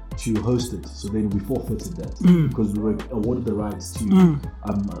funding to host it. So then we forfeited that because we were awarded the rights to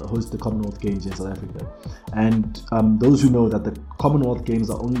host the Commonwealth Games in South Africa. And those who know that the Commonwealth Games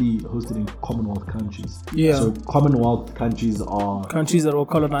are only hosted in Commonwealth countries. Yeah. So Commonwealth countries are countries that were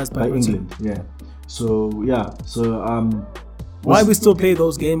colonized by England. Yeah. So yeah. So why we still play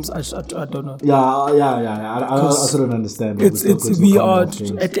those games, I don't know. Yeah. I still don't understand. We are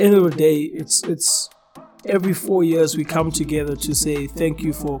at the end of the day. It's every 4 years we come together to say thank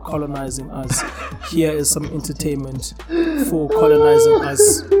you for colonizing us. Here is some entertainment for colonizing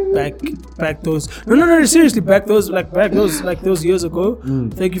us back those. No, seriously, back those years ago.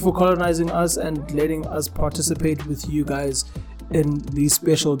 Thank you for colonizing us and letting us participate with you guys in these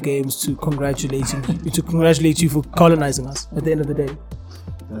special games to congratulate you for colonizing us at the end of the day.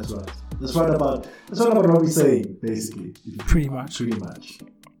 That's right. That's right about what we're saying, basically. Pretty much.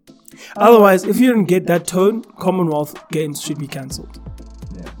 Otherwise, if you didn't get that tone, Commonwealth Games should be cancelled.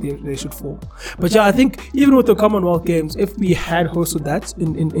 Yeah. They should fall. But yeah, I think even with the Commonwealth Games, if we had hosted that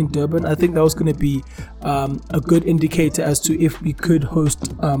in Durban, I think that was going to be a good indicator as to if we could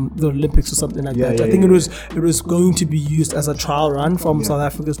host the Olympics or something like that. I think it was going to be used as a trial run from South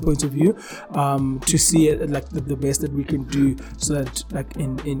Africa's point of view to see it like the best that we can do, so that like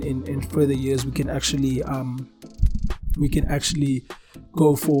in further years we can actually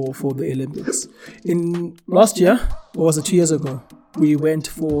go for the Olympics. In last year, or was it 2 years ago, we went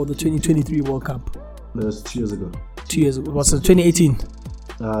for the 2023 World Cup. That was 2 years ago. 2 years ago. Was it 2018?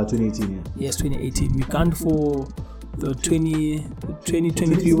 2018, yeah. Yes, 2018. We gone for the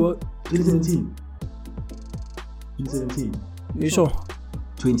 2023 World... 2017. 2017. You sure?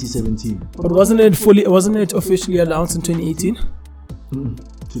 2017. But wasn't it officially announced in 2018?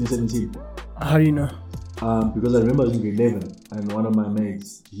 2017. How do you know? Because I remember I was in grade 11 and one of my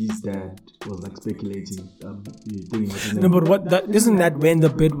mates, his dad was like speculating. No, but isn't that when the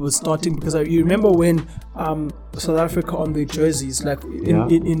bid was starting? Because you remember when South Africa on their jerseys, like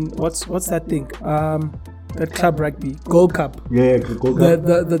in what's that thing? That club rugby, Gold Cup. Yeah, Gold Cup.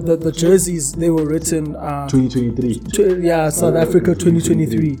 The jerseys, they were written 2023. South Africa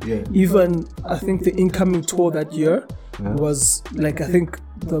 2023. Yeah. Even I think the incoming tour that year was like, I think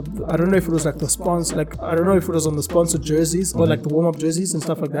I don't know if it was like the sponsor, like I don't know if it was on the sponsored jerseys or like the warm-up jerseys and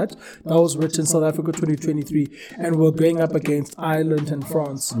stuff like that. That was written South Africa 2023, and we're going up against Ireland and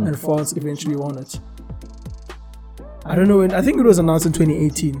France, and France eventually won it. I don't know when. I think it was announced in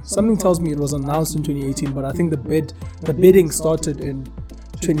 2018. Something tells me it was announced in 2018, but I think the bidding started in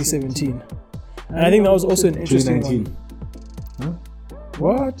 2017, and I think that was also an interesting 2019. one.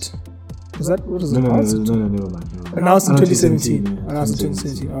 What? Was that what is it? No, never mind. Announced in 2017. Announced in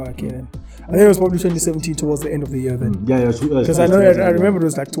 2017. Oh, okay then. I think it was probably 2017 towards the end of the year then. Because I remember it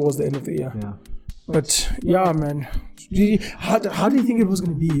was like towards the end of the year. Yeah. But yeah, man. How do you think it was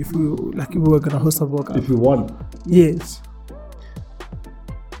going to be if we were going to host a World Cup? If we won? Yes.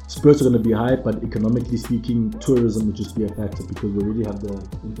 Spurs are going to be high, but economically speaking, tourism would just be a factor because we already have the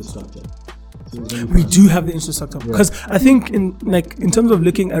infrastructure. We do have the infrastructure because I think in terms of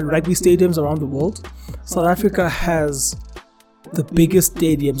looking at rugby stadiums around the world, South Africa has the biggest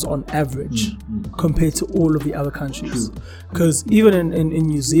stadiums on average compared to all of the other countries. Because even in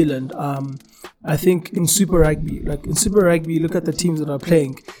New Zealand, I think in Super Rugby, look at the teams that are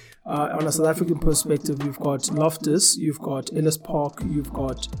playing. On a South African perspective, you've got Loftus, you've got Ellis Park, you've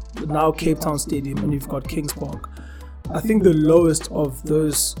got now Cape Town Stadium, and you've got Kings Park. I think the lowest of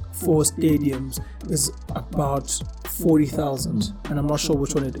those four stadiums is about 40,000, and I'm not sure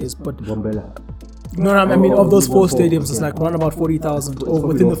which one it is, but Bombela. No, I mean of those four stadiums, it's like around about 40,000 or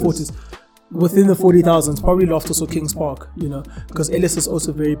within the 40s. Within the 40,000, probably Loftus or Kings Park, because Ellis is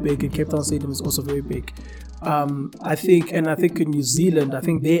also very big and Cape Town Stadium is also very big. I think in New Zealand, I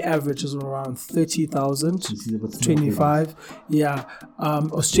think their average is around 30,000, 25. Yeah.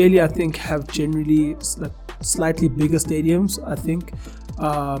 Australia, I think, have generally like slightly bigger stadiums, I think.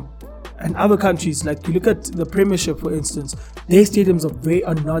 And other countries, like you look at the Premiership, for instance, their stadiums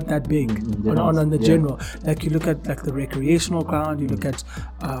are not that big on the general. Like you look at like the recreational ground, you look at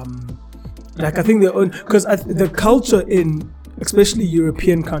like I think their own, because the culture in especially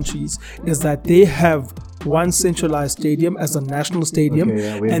European countries is that they have one centralized stadium as a national stadium,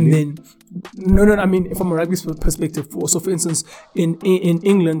 and then I mean from a rugby perspective. So for instance, in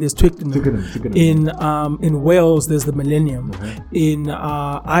England there's Twickenham. In Wales there's the Millennium. In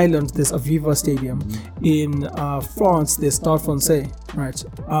Ireland there's Aviva Stadium. In France there's Stade Francais, right?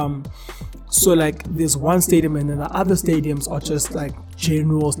 So like there's one stadium, and then the other stadiums are just like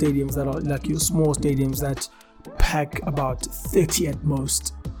general stadiums that are like your small stadiums that pack about 30 at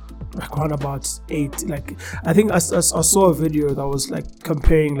most. like around about 8. Like I think I saw a video that was like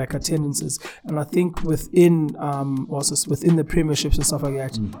comparing like attendances, and I think within within the premierships and stuff like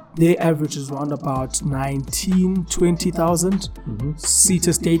that, their average is around about 20,000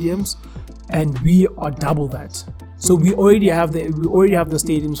 seater stadiums, and we are double that. So we already have the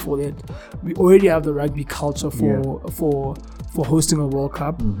stadiums for that. We already have the rugby culture for hosting a World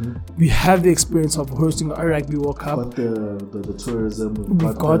Cup. We have the experience of hosting a Rugby World Cup. We've got the tourism,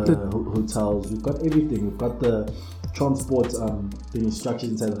 we've got the hotels, we've got everything. We've got the transport being structured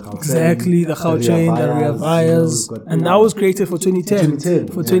inside the Gauteng. Exactly, the Gauteng, the Rea Vayas. And that was created for 2010.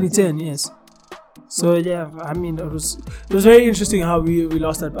 For 2010, yes. So yeah, I mean, it was very interesting how we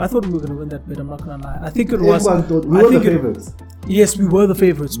lost that. I thought we were going to win that bet, I'm not going to lie. I think it was... Everyone thought we were the favorites. Yes, we were the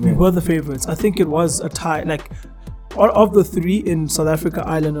favorites. We were the favorites. I think it was a tie. Like, of the 3 in South Africa,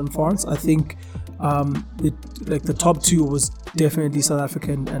 Ireland, and France, I think the top 2 was definitely South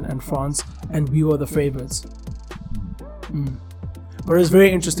Africa and France, and we were the favorites. But it's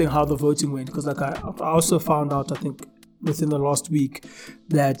very interesting how the voting went, because like I also found out, I think within the last week,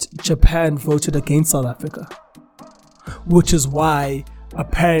 that Japan voted against South Africa, which is why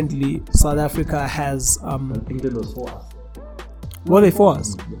apparently South Africa has England was for us. Were they for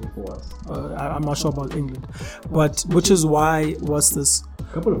us? They were for us. I'm not sure about England, but which is why a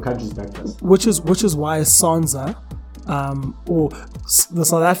couple of countries backed us. Which is why SANZA, or the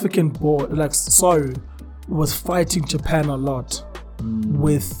South African board, like Saru, was fighting Japan a lot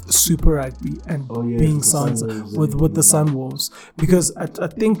with Super Rugby and being SANZA with the Sunwolves, because I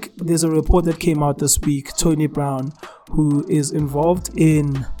think there's a report that came out this week. Tony Brown, who is involved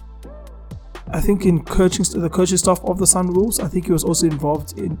in, I think, in the coaching staff of the Sunwolves. I think he was also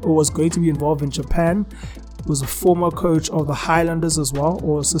involved in, or was going to be involved in Japan. He was a former coach of the Highlanders as well,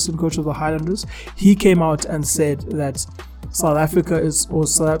 or assistant coach of the Highlanders. He came out and said that South Africa is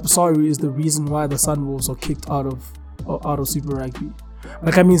the reason why the Sunwolves are kicked out of Super Rugby.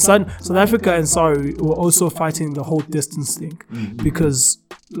 Like, I mean, South Africa and Saru were also fighting the whole distance thing, because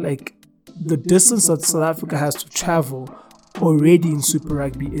like the distance that South Africa has to travel already in Super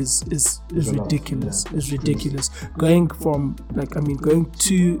Rugby is ridiculous. It's ridiculous. Going from going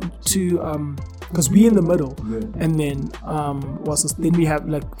to because we in the middle, and then then we have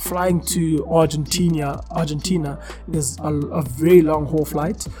like flying to Argentina is a very long haul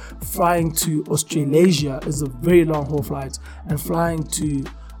flight. Flying to Australasia is a very long haul flight, and flying to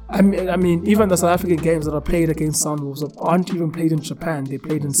I mean, even the South African games that are played against Sunwolves aren't even played in Japan. They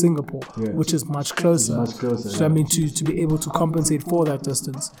played in Singapore, which is much closer. So I mean, to be able to compensate for that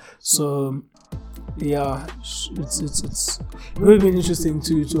distance. So yeah, it's really been interesting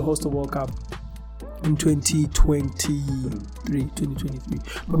to host a World Cup in 2023.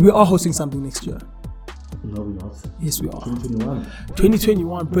 But we are hosting something next year. No, we're not. Yes, we are.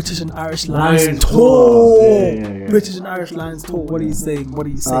 2021. British and Irish Lions tour. Yeah. British and Irish Lions tour. What are you saying?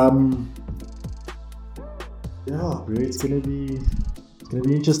 Yeah, bro, it's gonna be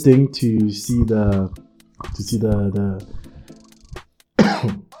interesting to see the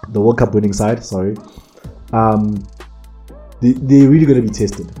the World Cup winning side. Sorry, they're really gonna be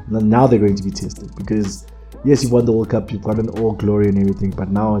tested. Now they're going to be tested, because yes, you won the World Cup, you've gotten all glory and everything, but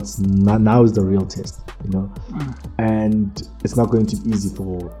now now is the real test, you know. And it's not going to be easy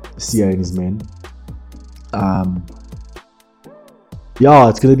for Sia and his men. Yeah,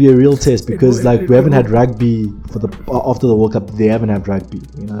 it's going to be a real test, because like we haven't had rugby after the World Cup. They haven't had rugby,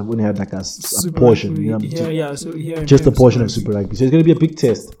 you know. We only had like a portion, you know, just a portion of Super Rugby. So it's going to be a big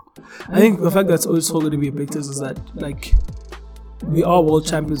test. I think the fact that's also going to be a big test is that like we are world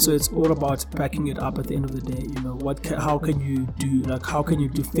champions, so it's all about backing it up at the end of the day. You know, how can you do, like, how can you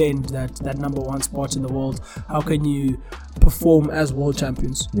defend that number one spot in the world? How can you perform as world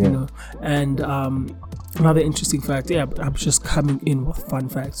champions? You know, and another interesting fact. Yeah, I'm just coming in with fun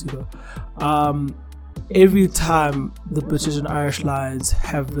facts. You know, every time the British and Irish Lions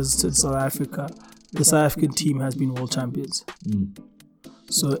have visited South Africa, the South African team has been world champions.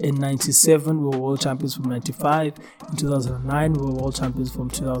 So in 97, we were world champions from 95. In 2009, we were world champions from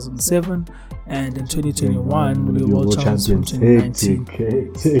 2007. And in 2021, we were world champions from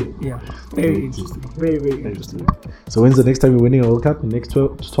 2019. Yeah, very interesting. Very, very interesting. So when's the next time we're winning a World Cup? In the next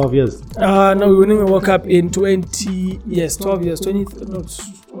 12 years? No, we're winning a World Cup in 12 years.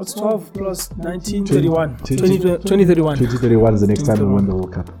 What's 12 plus 19? 2031. 2031 is the next time we win the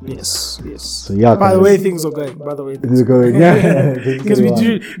World Cup. Yes. So yeah. By the way, things are going. Yeah. Because we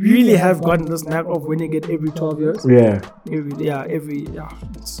do really have gotten this knack of winning it every 12 years.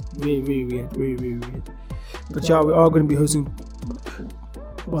 It's very, very weird. Very, very weird. But yeah, we are going to be hosting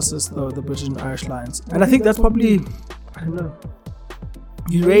the British and Irish Lions. And I think that's probably, I don't know,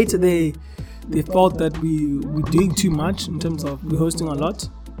 You rate they thought that we're doing too much in terms of we're hosting a lot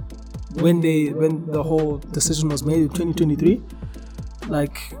when the whole decision was made in 2023.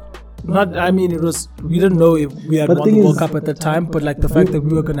 Like, not, I mean, it was, we didn't know if we had won the World Cup at that time, but like the fact that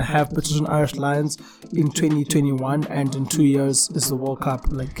we were going to have British and Irish Lions in 2021 and in 2 years is the World Cup.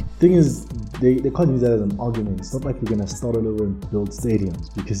 Like, thing is, they can't use that as an argument. It's not like we're going to start all over and build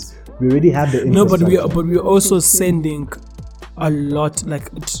stadiums because we already have the infrastructure. No, but we're also sending a lot, like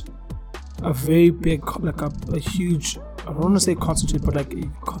a very big, like a huge, I don't want to say concentrate, but like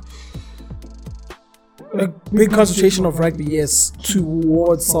big concentration of rugby, yes,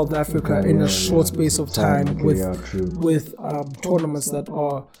 towards South Africa in a short space of time with tournaments that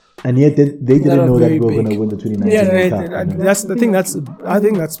are. And yet they didn't know that we were going to win the 2019 World Cup. That's the thing. I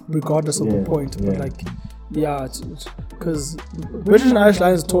think that's regardless of the point. But like, yeah, because British and Irish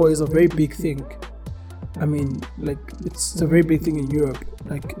Lions tour is a very big thing. I mean, like, it's a very big thing in Europe,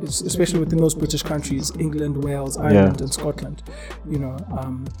 like, especially within those British countries, England, Wales, Ireland, and Scotland, you know.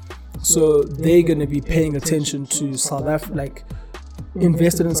 So they're going to be paying attention to South Africa, like,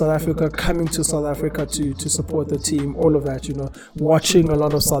 invested in South Africa, coming to South Africa to support the team, all of that, you know, watching a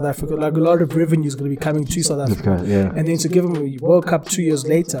lot of South Africa, like, a lot of revenue is going to be coming to South Africa. And then to give them a World Cup 2 years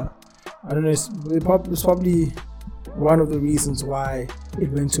later, I don't know, it's probably one of the reasons why it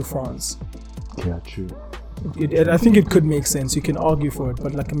went to France. Yeah, true. I think it could make sense. You can argue for it,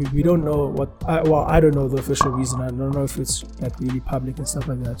 but like, I mean, we don't know what. I don't know the official reason. I don't know if it's like really public and stuff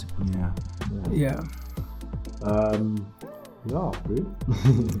like that. Yeah.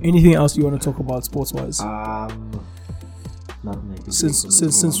 Anything else you want to talk about sports-wise? Nothing.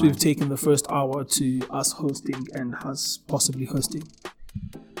 Since we've taken the first hour to us hosting and us possibly hosting.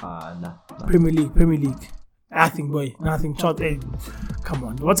 No. Premier League. Nothing. Chelsea. Come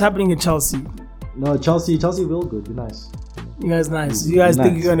on, what's happening in Chelsea? No, Chelsea will go. Be nice. You guys nice. You guys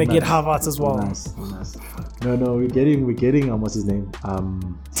think you're gonna get Havertz as well? Nice. No, we're getting what's his name?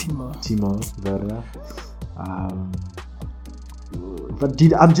 Timo Werner. But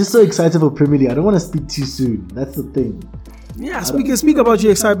dude, I'm just so excited for Premier League. I don't want to speak too soon. That's the thing. Yeah, speak about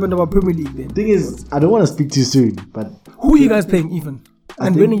your excitement about Premier League then. Thing is, I don't want to speak too soon. But who are you guys playing even?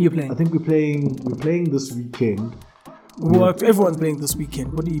 When are you playing? I think we're playing this weekend. Well, everyone's playing this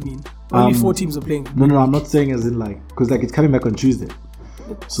weekend. What do you mean? Only 4 teams are playing. No, I'm not saying as in like, because like it's coming back on Tuesday.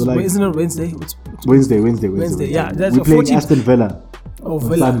 So like, isn't it Wednesday? Wednesday. Yeah, that's we're playing Aston Villa. On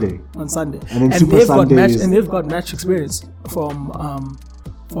Sunday. And then Super Sunday and they've got match experience from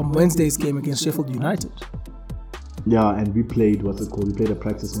Wednesday's game against Sheffield United. Yeah, and we played We played a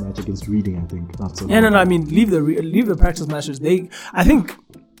practice match against Reading, I think. I mean, leave the practice matches. I think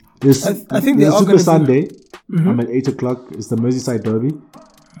there's Super Sunday. Mm-hmm. At 8:00. It's the Merseyside derby.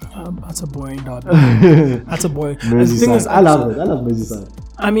 That's a boring derby. That's a boring. Merseyside. I love it. I love Merseyside.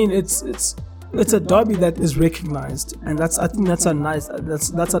 I mean, it's a derby that is recognized, and I think that's a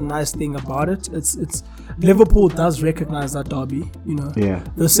nice thing about it. It's Liverpool does recognize that derby, you know. Yeah.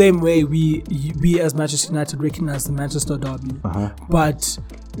 The same way we as Manchester United recognize the Manchester derby. But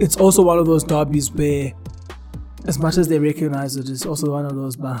it's also one of those derbies where, as much as they recognize it, it's also one of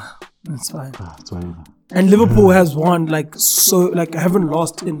those. It's fine. It's whatever. And Liverpool has won haven't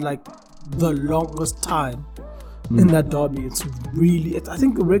lost in like the longest time in that derby. It's really. I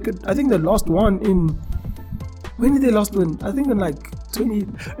think the record. I think they lost one in. When did they last win? I think in like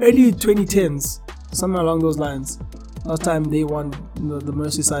early 2010s, something along those lines. Last time they won the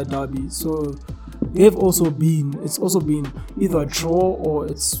Merseyside derby. So they've also been. It's also been either a draw or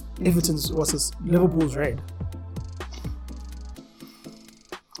it's Everton's versus Liverpool's red.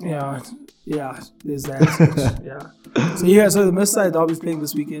 Yeah, there's that. Yeah. So the Merseyside derby is playing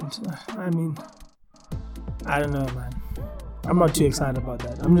this weekend. I mean, I don't know, man. I'm not too excited about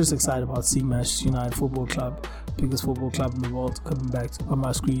that. I'm just excited about seeing Manchester United Football Club, biggest football club in the world, coming back on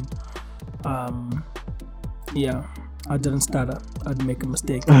my screen. Yeah, I didn't stutter. I'd make a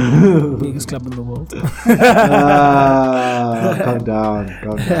mistake. Biggest club in the world. Calm down.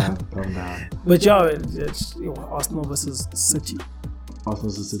 But it's Arsenal versus City.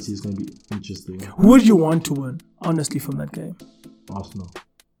 Arsenal versus City is going to be interesting. Who would you want to win, honestly, from that game? Arsenal.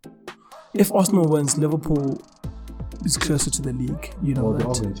 If Arsenal wins, Liverpool is closer to the league. You know that. They're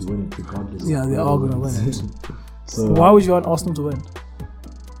all going to win it regardless. Yeah, they are going to win it. So why would you want Arsenal to win?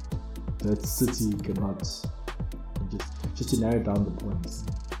 That City cannot. Just to narrow down the points.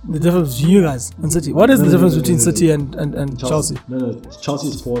 The difference between you guys and City. What is the difference between City and Chelsea? No.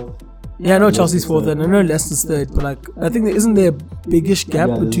 Chelsea's fourth. Yeah, I know Chelsea's fourth and I know Leicester's third, but like I think isn't there a biggish gap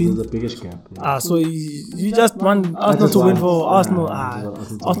between? There's a biggish gap. Yeah. So you just want Arsenal to win for Arsenal.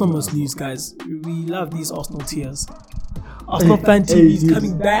 Arsenal must lose, guys. We love these Arsenal tears. Arsenal fan TV is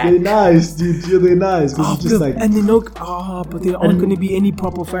coming back. They're nice, dude. They're nice. It's just like, and they know, but there aren't going to be any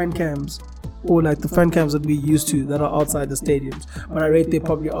proper fan cams. Or like the fan cams that we used to that are outside the stadiums. But I rate they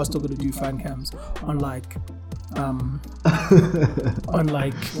probably are still going to do fan cams on like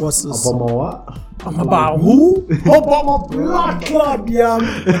what's this? Obama who? Obama Black Club, yeah.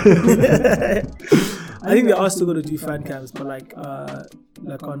 I think they are still going to do fan cams, but like on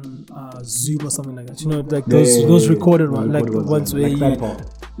Zoom or something like that. You know, like those recorded ones, like the ones where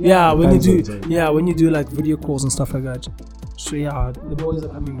when you do like video calls and stuff like that. So yeah, the boys are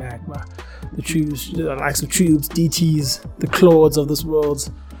coming back, man. The troops, the likes of troops, DTs, the Claudes of this world.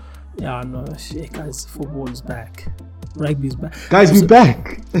 Yeah, no shit, guys. Football is back. Rugby's back. Guys, we're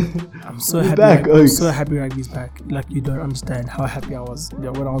back. I'm so happy. I'm so happy rugby's back. Like you don't understand how happy I was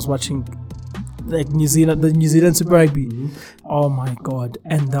when I was watching like the New Zealand Super Rugby. Mm-hmm. Oh my god!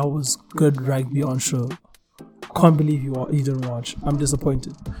 And that was good rugby on show. Can't believe you didn't watch. I'm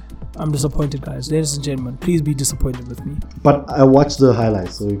disappointed. Guys. Ladies and gentlemen, please be disappointed with me. But I watched the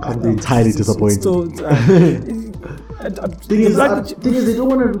highlights, so you can't be entirely disappointed. Thing is, they don't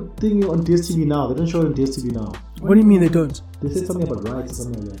want to thing on DSTV now. They don't show it on DSTV now. What do you mean they don't? They said something about rights or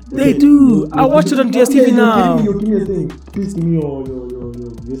something like that. They do. I watched it on DSTV now. Give me a thing. Please give me your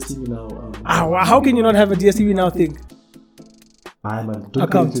DSTV now. How can you not have a DSTV now thing?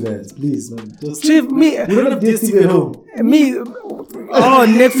 Don't come to that, please, man. Just me. We don't have DSTV at home. Me. Oh,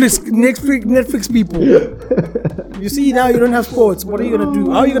 Netflix people. You see, now you don't have sports. What are you gonna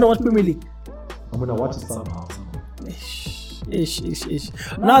do? How are you gonna watch Premier League? I'm gonna watch it somehow. Ish.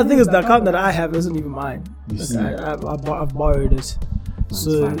 Now the thing is, the account that I have isn't even mine. I've borrowed it.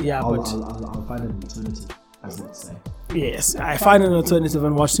 So fine. yeah, I'll find an alternative, as they say. Yes, I find an alternative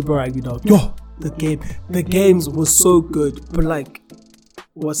and watch Super Rugby dog. Yo, the games were so good, but like,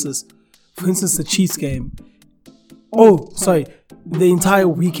 what's this? For instance, the Chiefs game. Oh, sorry, the entire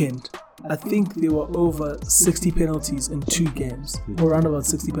weekend. I think there were over 60 penalties in 2 games, or around about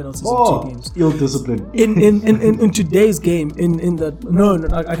 60 penalties in 2 games. Ill discipline. In today's game,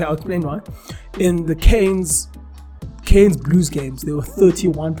 okay, I'll explain why. In the Canes Blues games, there were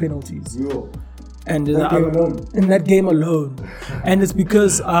 31 penalties. Yo. And in that game alone, and it's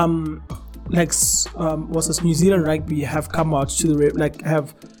because what's this? New Zealand Rugby have come out to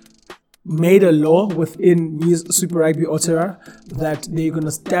have made a law within Super Rugby Aotearoa that they're gonna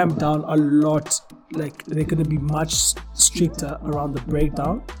stamp down a lot. Like they're gonna be much stricter around the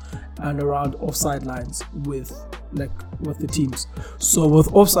breakdown and around offside lines with the teams. So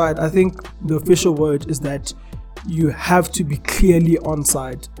with offside, I think the official word is that you have to be clearly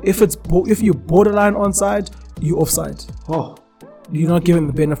onside. If you're borderline onside, you're offside. Oh, you're not given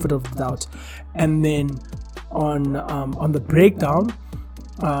the benefit of the doubt. And then on the breakdown,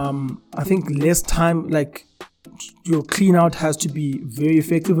 I think less time. Like your clean out has to be very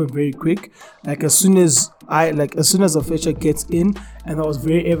effective and very quick. Like as soon as the Fletcher gets in, and that was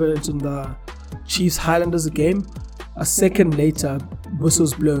very evident in the Chiefs Highlanders game. A second later,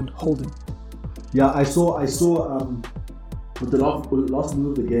 whistles blown, holding. Yeah, I saw with the last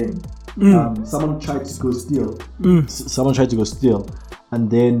move of the game, someone tried to go steal. Someone tried to go steal,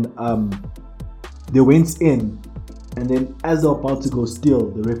 and then they went in, and then as they're about to go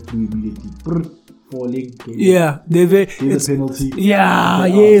steal, the referee immediately falling. They're very. Gave the penalty.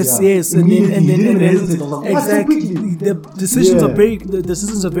 Yes, and then exactly. The decisions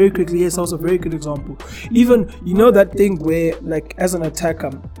are very quickly. Yes, that was a very good example. Even that thing where as an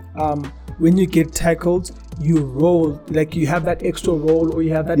attacker, when you get tackled, you roll, you have that extra roll, or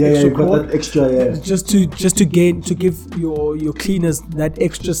you have that extra cord, just to give your cleaners that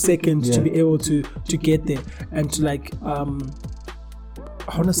extra second to be able to get there and to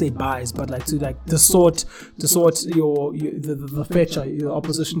I want to say buys, but to sort the fetcher, your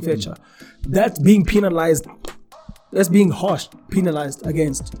opposition fetcher. That's being penalized. That's being harsh, penalized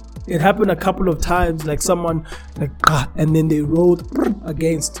against. It happened a couple of times, someone and then they rolled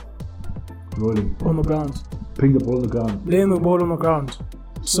against. Rolling on the ground, putting the ball on the ground, laying the ball on the ground.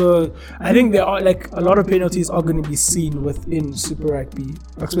 So I think there are a lot of penalties are going to be seen within Super Rugby,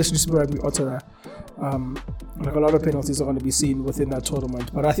 especially Super Rugby Aotearoa. A lot of penalties are going to be seen within that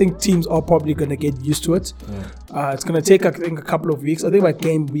tournament, but I think teams are probably going to get used to it. It's going to take I think a couple of weeks. I think by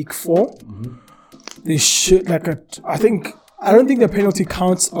game week 4, they should I don't think the penalty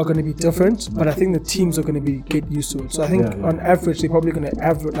counts are going to be different, but I think the teams are going to get used to it. So I think on average, they're probably going to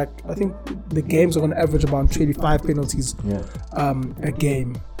average, I think the games are going to average about 25 penalties a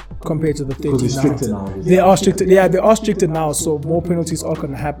game compared to the 30 now. They are stricter. Yeah, they are stricter now, so more penalties are going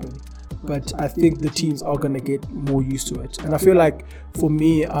to happen. But I think the teams are going to get more used to it. And I feel like for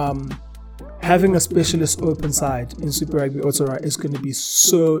me, having a specialist open side in Super Rugby Aotearoa is going to be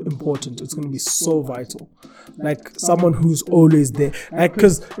so important. It's going to be so vital. Like someone who's always there. Like,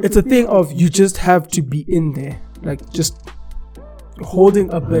 because it's a thing of you just have to be in there. Like just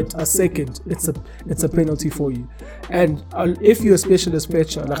holding a second, it's a penalty for you. And if you're a specialist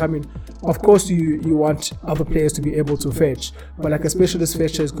fetcher, like I mean, of course you want other players to be able to fetch, but like a specialist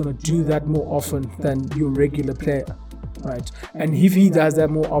fetcher is going to do that more often than your regular player, right? And if he does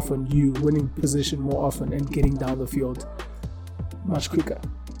that more often, you winning position more often and getting down the field much quicker.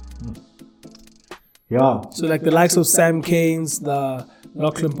 Yeah. So like the likes of Sam Canes, the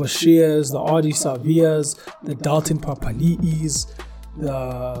Lachlan Bashir's, the Ardi Savias, the Dalton Papali'is,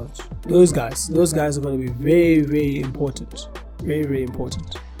 those guys are going to be very, very important. Very, very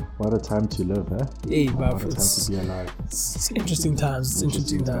important. What a time to live, eh? Hey, what a time to be alive. It's interesting times.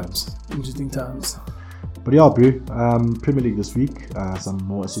 Interesting times. But yeah, bro. Premier League this week. Some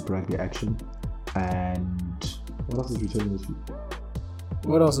more Super Rugby action. And what else is returning this week?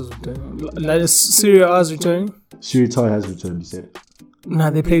 What else is returning? Serie A is returning? Serie A has returned, you said.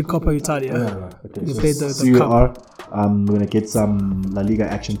 Nah, they played Copa Italia. Okay. They So played the Serie cup. A. We're going to get some La Liga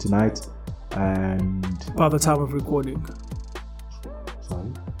action tonight. And... By the time of recording.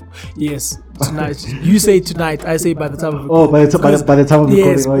 Sorry? Yes, tonight. You say tonight, I say by the time of recording. Oh, by the time of recording.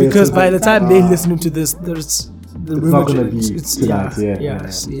 Yes, Oh, because by the time they're listening to this, there's the it's rumor not going to be tonight.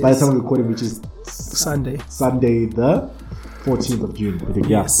 Yes. By the time of recording, which is Sunday the 14th of June, I think.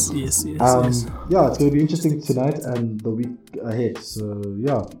 Yes. Yeah, it's going to be interesting tonight and the week ahead. So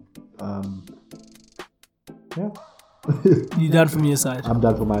yeah. You done from your side? I'm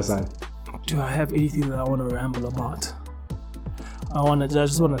done from my side. Do I have anything that I want to ramble about? I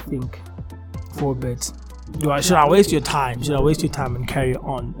just want to think for a bit. Should I waste your time? Should I waste your time and carry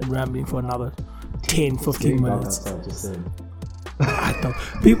on and rambling for another 10, 15 minutes? Just saying. I don't.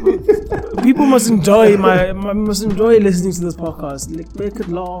 People must enjoy must enjoy listening to this podcast. Like, make it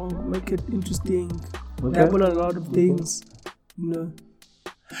long, make it interesting, dabble a lot of things. You know.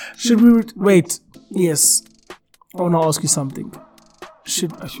 Should we wait? Yes, I want to ask you something.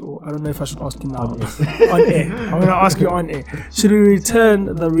 I don't know if I should ask you now. On air. I'm going to ask you on air. Should we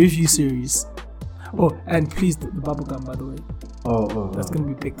return the review series? Oh, and please, the bubblegum, by the way. That's going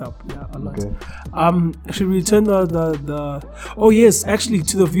to be picked up. Yeah, a lot. Okay. Should we return the oh yes, actually,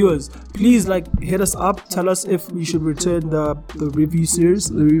 to the viewers, please hit us up, tell us if we should return the review series,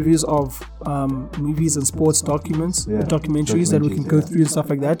 the reviews of movies and sports documentaries that we can go through and stuff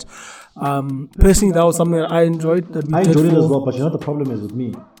like that. Personally, that was something that I enjoyed. I enjoyed it as well, but you know what the problem is with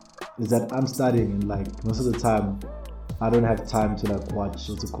me is that I'm studying, and most of the time I don't have time to watch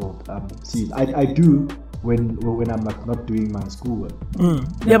what's it called series. I do when I'm not doing my schoolwork.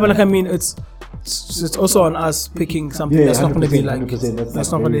 Yeah, but I mean, it's also on us picking something that's not going to be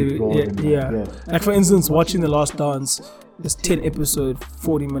that's not going to be Like for instance, watching The Last Dance. It's 10 episodes,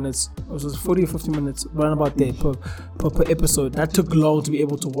 40 minutes, or was it 40 or 50 minutes, around about there per episode. That took long to be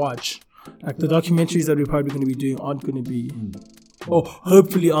able to watch. Like the documentaries that we're probably going to be doing aren't going to be, or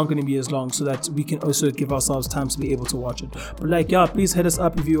hopefully aren't going to be as long, so that we can also give ourselves time to be able to watch it. But please hit us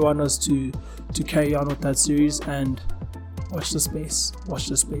up if you want us to carry on with that series and watch the space. Watch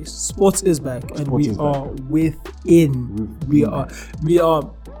the space. Sports is back, and we are within. We are.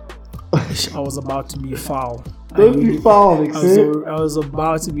 I was about to be foul. Don't be foul, I was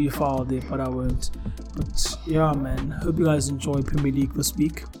about to be foul there, but I won't. But yeah, man. Hope you guys enjoy Premier League this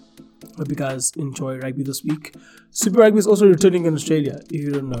week. Hope you guys enjoy rugby this week. Super Rugby is also returning in Australia, if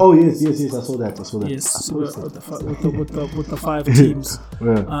you don't know. Oh yes, I saw that. Yes, with the 5 teams,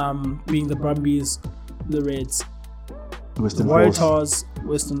 being the Brumbies, the Reds, the Waratahs,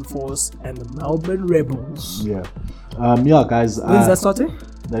 Western Force, and the Melbourne Rebels. Yeah, guys. When is that starting?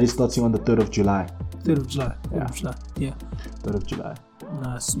 That is starting on the 3rd of July. 3rd of July. Yeah. 3rd of July.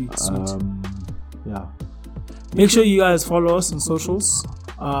 Nah, sweet. Yeah. Make sure you guys follow us on socials.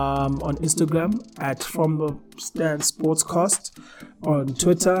 On Instagram at From the Stand Sportscast, on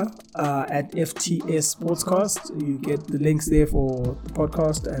Twitter at FTS Sportscast. You get the links there for the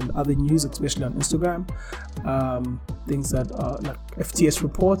podcast and other news, especially on Instagram. Things that are like FTS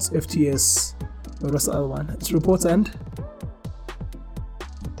Reports, FTS. What's the other one? It's Reports and.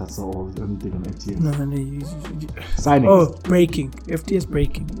 That's the only thing on FTS. No. Signings. Oh, breaking. FTS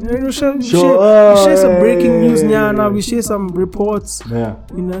breaking. We share some breaking news now. We share some reports. Yeah.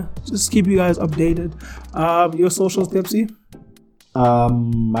 Just keep you guys updated. Your socials, Pepsi?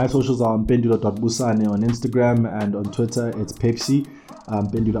 My socials are on pendula.busane on Instagram, and on Twitter it's Pepsi,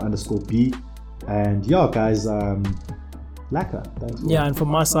 pendula_B. And yeah, guys, lacquer. Thanks. Yeah, and from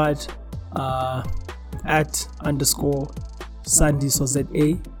my side, at _ Sandy, so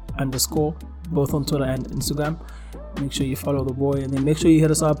ZA, _, both on Twitter and Instagram. Make sure you follow the boy, and then make sure you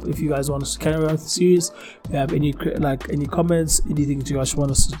hit us up if you guys want us to carry on with the series. If you have any comments, anything you guys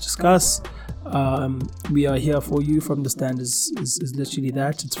want us to discuss, we are here for you. From the Stand is literally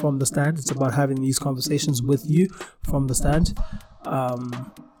that. It's from the stand. It's about having these conversations with you from the stand. Hope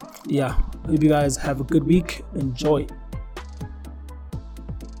you guys have a good week. Enjoy.